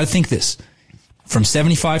 so you got to think this, from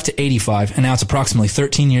 75 to 85, and now it's approximately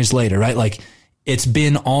 13 years later, right? Like, it's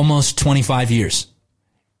been almost 25 years.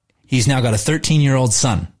 He's now got a 13-year-old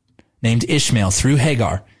son named Ishmael through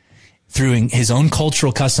Hagar. Through his own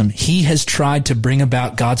cultural custom, he has tried to bring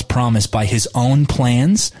about God's promise by his own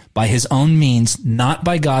plans, by his own means, not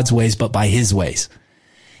by God's ways, but by his ways.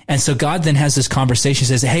 And so God then has this conversation,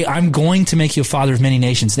 says, hey, I'm going to make you a father of many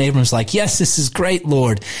nations. And Abram's like, yes, this is great,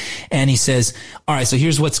 Lord. And he says, all right, so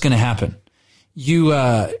here's what's going to happen. You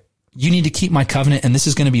need to keep my covenant, and this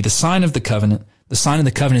is going to be the sign of the covenant. The sign of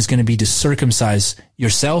the covenant is going to be to circumcise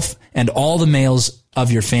yourself and all the males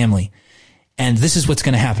of your family. And this is what's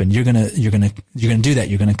going to happen. You're going to do that.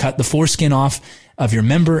 You're going to cut the foreskin off of your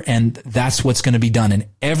member, and that's what's going to be done. And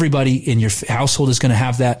everybody in your household is going to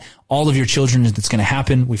have that. All of your children, it's going to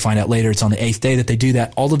happen. We find out later it's on the 8th day that they do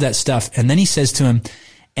that, all of that stuff. And then he says to him,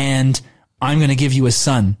 and I'm going to give you a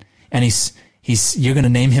son, and you're going to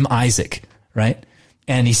name him Isaac, right?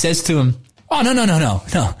 And he says to him, oh,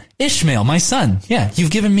 no. Ishmael, my son. Yeah,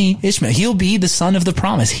 you've given me Ishmael. He'll be the son of the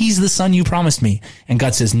promise. He's the son you promised me. And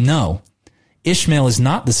God says, no. Ishmael is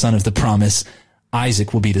not the son of the promise.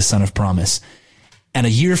 Isaac will be the son of promise. And a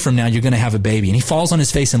year from now, you're going to have a baby. And he falls on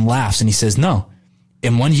his face and laughs. And he says, no,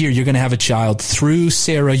 in 1 year, you're going to have a child through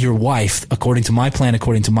Sarah, your wife, according to my plan,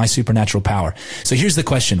 according to my supernatural power. So here's the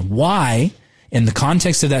question. Why, in the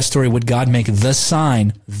context of that story, would God make the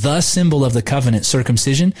sign, the symbol of the covenant,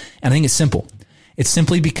 circumcision? And I think it's simple. It's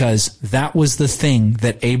simply because that was the thing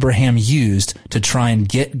that Abraham used to try and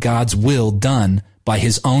get God's will done by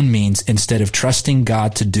his own means instead of trusting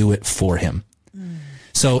God to do it for him.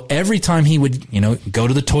 So every time he would, go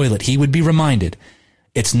to the toilet, he would be reminded,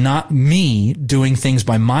 it's not me doing things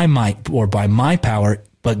by my might or by my power,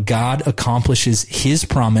 but God accomplishes his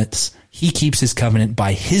promise. He keeps his covenant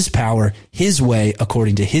by his power, his way,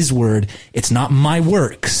 according to his word. It's not my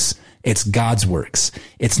works. It's God's works.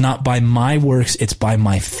 It's not by my works. It's by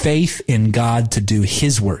my faith in God to do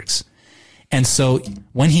his works. And so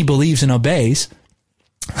when he believes and obeys,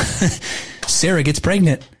 Sarah gets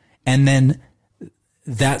pregnant, and then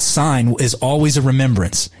that sign is always a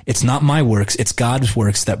remembrance. It's not my works. It's God's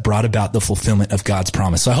works that brought about the fulfillment of God's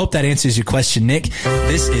promise. So I hope that answers your question, Nick.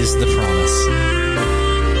 This is the promise.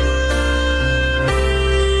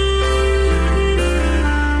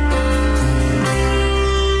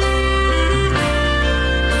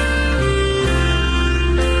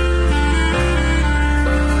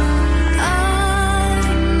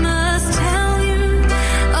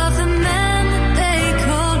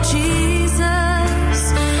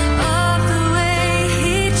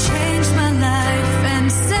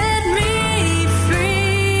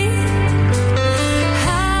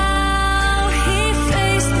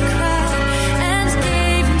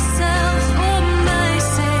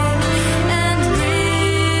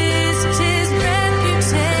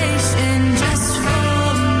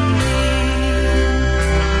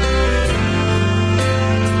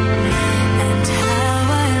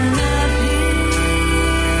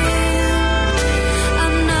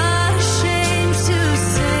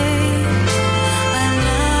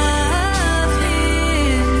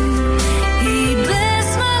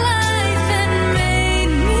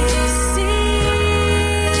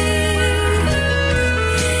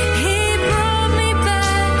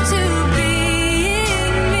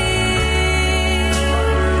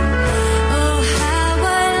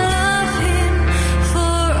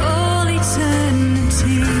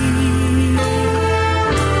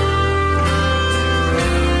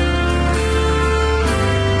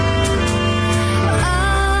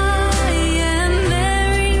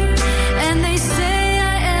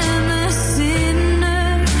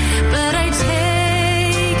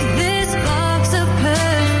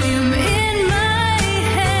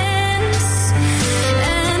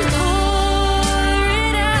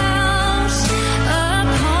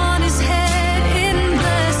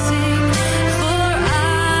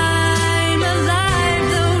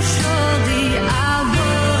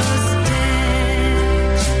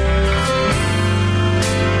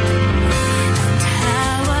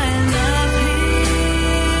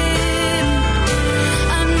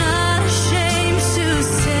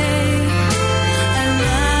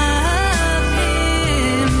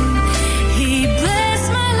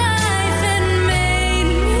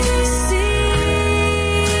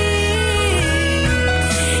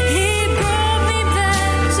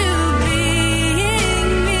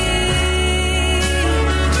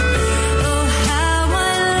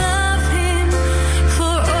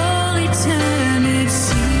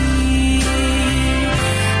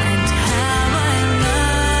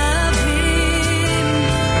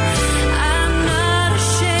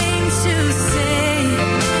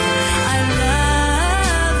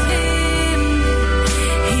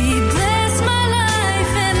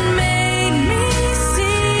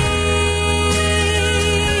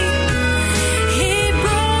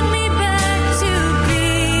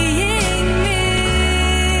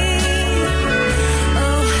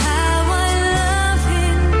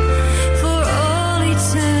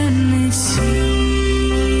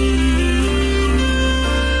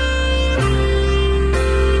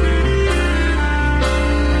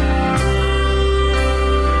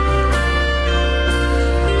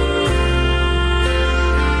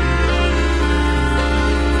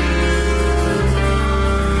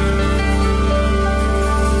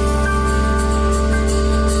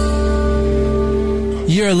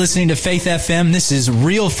 You're listening to Faith FM. This is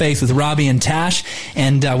Real Faith with Robbie and Tash,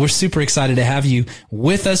 and we're super excited to have you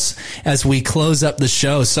with us as we close up the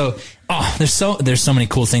show. So, there's so many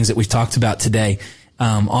cool things that we've talked about today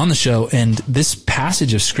on the show, and this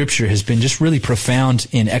passage of Scripture has been just really profound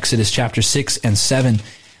in Exodus chapter 6 and 7.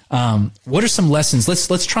 What are some lessons?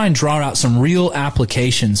 Let's try and draw out some real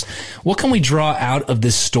applications. What can we draw out of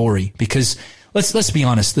this story? Because let's be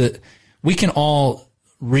honest, that we can all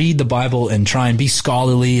read the Bible and try and be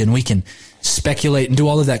scholarly, and we can speculate and do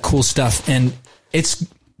all of that cool stuff. And it's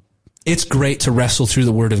great to wrestle through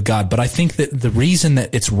the Word of God. But I think that the reason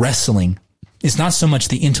that it's wrestling is not so much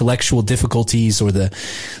the intellectual difficulties or the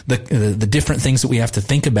different things that we have to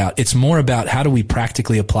think about. It's more about how do we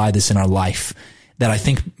practically apply this in our life, that I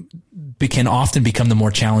think can often become the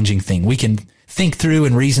more challenging thing. We can think through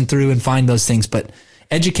and reason through and find those things, but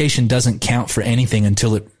education doesn't count for anything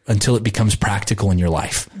until it becomes practical in your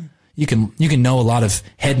life. You can know a lot of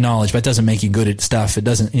head knowledge, but it doesn't make you good at stuff. It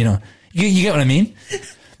doesn't, you get what I mean?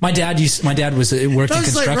 My dad worked in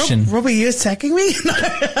construction. Like, Robbie, you attacking me?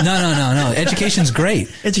 No. Education's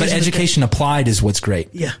great, but education applied is what's great.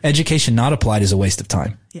 Yeah. Education not applied is a waste of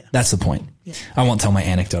time. Yeah. That's the point. Yeah. I won't tell my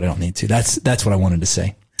anecdote. I don't need to. That's what I wanted to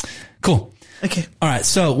say. Cool. Okay. All right.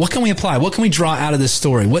 So what can we apply? What can we draw out of this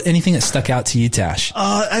story? Anything that stuck out to you, Tash?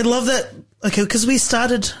 I love that okay, because we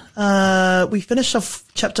finished off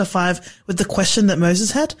chapter 5 with the question that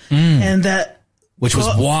Moses had, and that, which was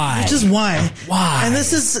why? Which is why? Why? And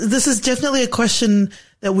this is definitely a question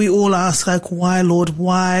that we all ask, like, why, Lord?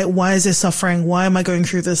 Why is there suffering? Why am I going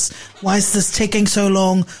through this? Why is this taking so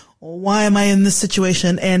long? Or why am I in this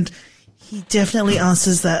situation? And he definitely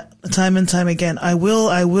answers that time and time again. I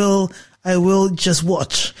will just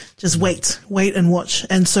watch, just wait and watch.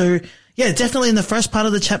 And so, yeah, definitely in the first part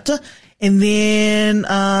of the chapter. And then,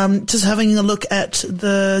 just having a look at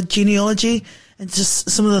the genealogy and just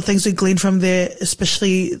some of the things we gleaned from there,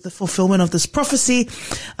 especially the fulfillment of this prophecy,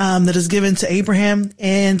 that is given to Abraham.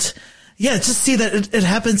 And yeah, just see that it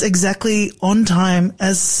happens exactly on time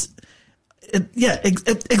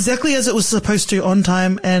exactly as it was supposed to, on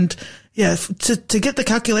time. And yeah, to get the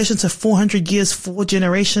calculations of 400 years, 4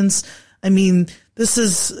 generations. I mean, this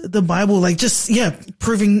is the Bible, like, just, yeah,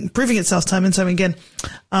 proving itself time and time again.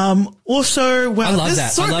 Also, well, I love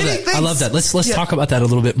that. I love that. Let's talk about that a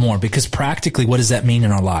little bit more, because practically, what does that mean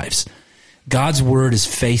in our lives? God's word is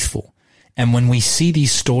faithful. And when we see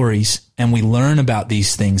these stories and we learn about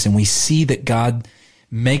these things and we see that God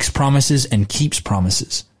makes promises and keeps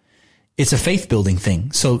promises, it's a faith building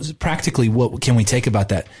thing. So practically, what can we take about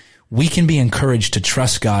that? We can be encouraged to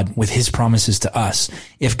trust God with his promises to us.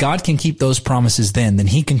 If God can keep those promises then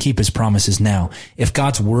he can keep his promises now. If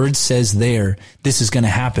God's word says this is going to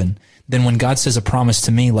happen, then when God says a promise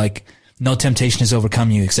to me, like, no temptation has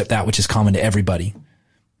overcome you except that which is common to everybody,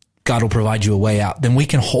 God will provide you a way out. Then we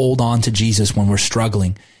can hold on to Jesus when we're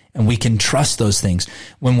struggling, and we can trust those things.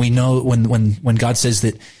 When we know, when God says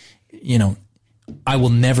that, I will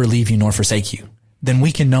never leave you nor forsake you, then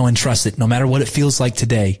we can know and trust that no matter what it feels like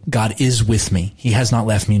today, God is with me. He has not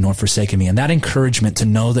left me nor forsaken me. And that encouragement to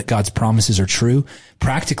know that God's promises are true,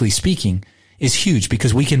 practically speaking, is huge,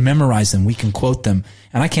 because we can memorize them. We can quote them.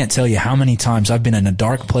 And I can't tell you how many times I've been in a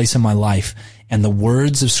dark place in my life and the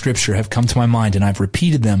words of scripture have come to my mind and I've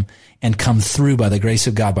repeated them and come through by the grace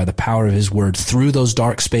of God, by the power of his word, through those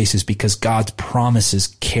dark spaces, because God's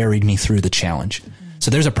promises carried me through the challenge.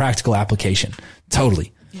 So there's a practical application.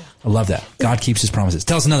 Totally. Yeah. I love that. God keeps his promises.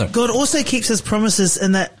 Tell us another. God also keeps his promises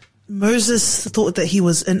in that Moses thought that he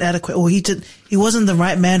was inadequate, or he wasn't the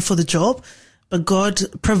right man for the job, but God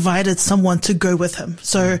provided someone to go with him.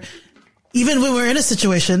 So even when we're in a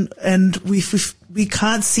situation and we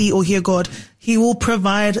can't see or hear God, he will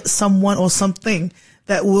provide someone or something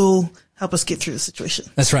that will help us get through the situation.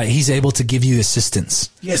 That's right. He's able to give you assistance.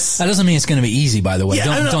 Yes. That doesn't mean it's going to be easy, by the way.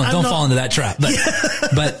 Yeah, don't fall into that trap.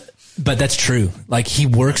 But, but that's true. Like, he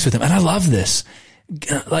works with him. And I love this.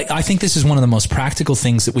 Like, I think this is one of the most practical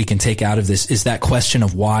things that we can take out of this, is that question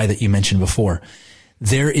of why that you mentioned before.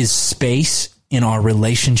 There is space in our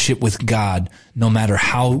relationship with God, no matter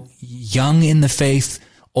how young in the faith,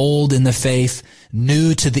 old in the faith,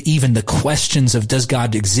 new to even the questions of, does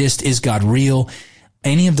God exist? Is God real?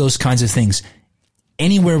 Any of those kinds of things.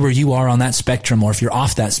 Anywhere where you are on that spectrum, or if you're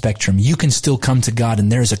off that spectrum, you can still come to God,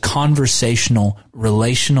 and there is a conversational,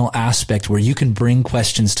 relational aspect where you can bring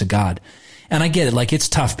questions to God. And I get it, like, it's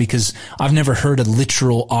tough because I've never heard a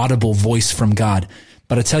literal audible voice from God.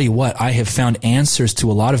 But I tell you what, I have found answers to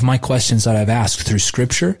a lot of my questions that I've asked through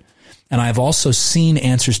scripture. And I've also seen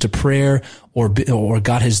answers to prayer, or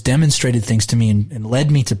God has demonstrated things to me and led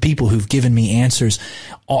me to people who've given me answers.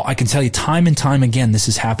 I can tell you time and time again, this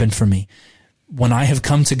has happened for me. When I have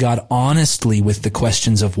come to God honestly with the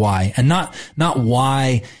questions of why, and not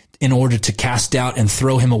why in order to cast doubt and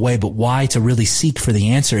throw him away, but why to really seek for the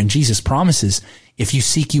answer. And Jesus promises, if you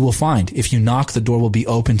seek, you will find. If you knock, the door will be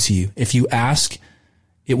open to you. If you ask,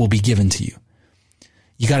 it will be given to you.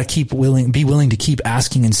 You got to be willing to keep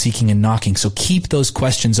asking and seeking and knocking. So keep those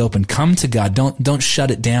questions open. Come to God. Don't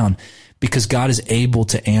shut it down, because God is able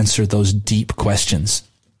to answer those deep questions.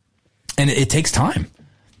 And it takes time.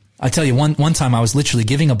 I tell you, one time I was literally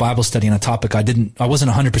giving a Bible study on a topic I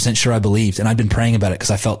wasn't 100% sure I believed, and I'd been praying about it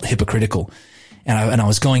because I felt hypocritical. And I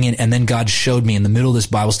was going in, and then God showed me in the middle of this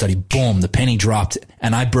Bible study, boom, the penny dropped,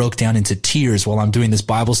 and I broke down into tears while I'm doing this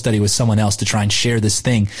Bible study with someone else to try and share this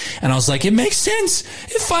thing. And I was like, it makes sense.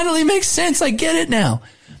 It finally makes sense. I get it now.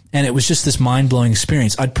 And it was just this mind-blowing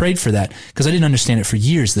experience. I'd prayed for that because I didn't understand it for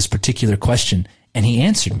years, this particular question, and he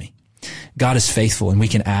answered me. God is faithful, and we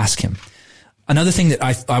can ask him. Another thing that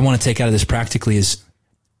I want to take out of this practically is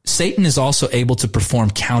Satan is also able to perform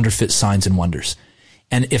counterfeit signs and wonders.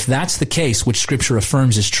 And if that's the case, which scripture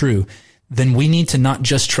affirms is true, then we need to not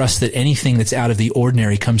just trust that anything that's out of the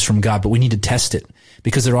ordinary comes from God, but we need to test it,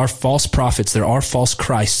 because there are false prophets, there are false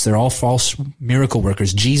Christs, there are false miracle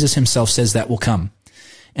workers. Jesus himself says that will come.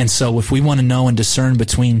 And so if we want to know and discern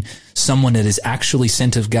between someone that is actually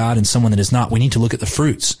sent of God and someone that is not, we need to look at the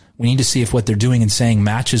fruits. We need to see if what they're doing and saying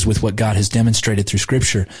matches with what God has demonstrated through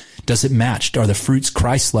Scripture. Does it match? Are the fruits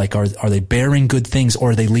Christ-like? Are they bearing good things,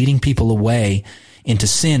 or are they leading people away into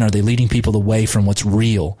sin? Are they leading people away from what's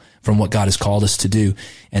real, from what God has called us to do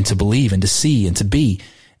and to believe and to see and to be?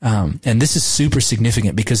 And this is super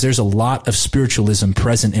significant because there's a lot of spiritualism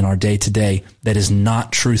present in our day today that is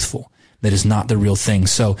not truthful, that is not the real thing.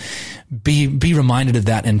 So be reminded of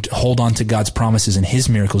that and hold on to God's promises and His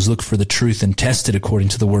miracles. Look for the truth and test it according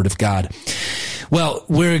to the Word of God. Well,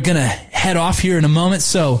 we're going to head off here in a moment,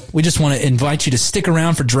 so we just want to invite you to stick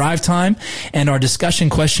around for Drive Time. And our discussion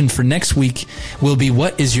question for next week will be,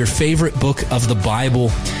 what is your favorite book of the Bible?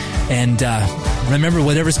 And remember,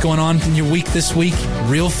 whatever's going on in your week this week,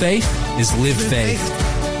 real faith is lived faith.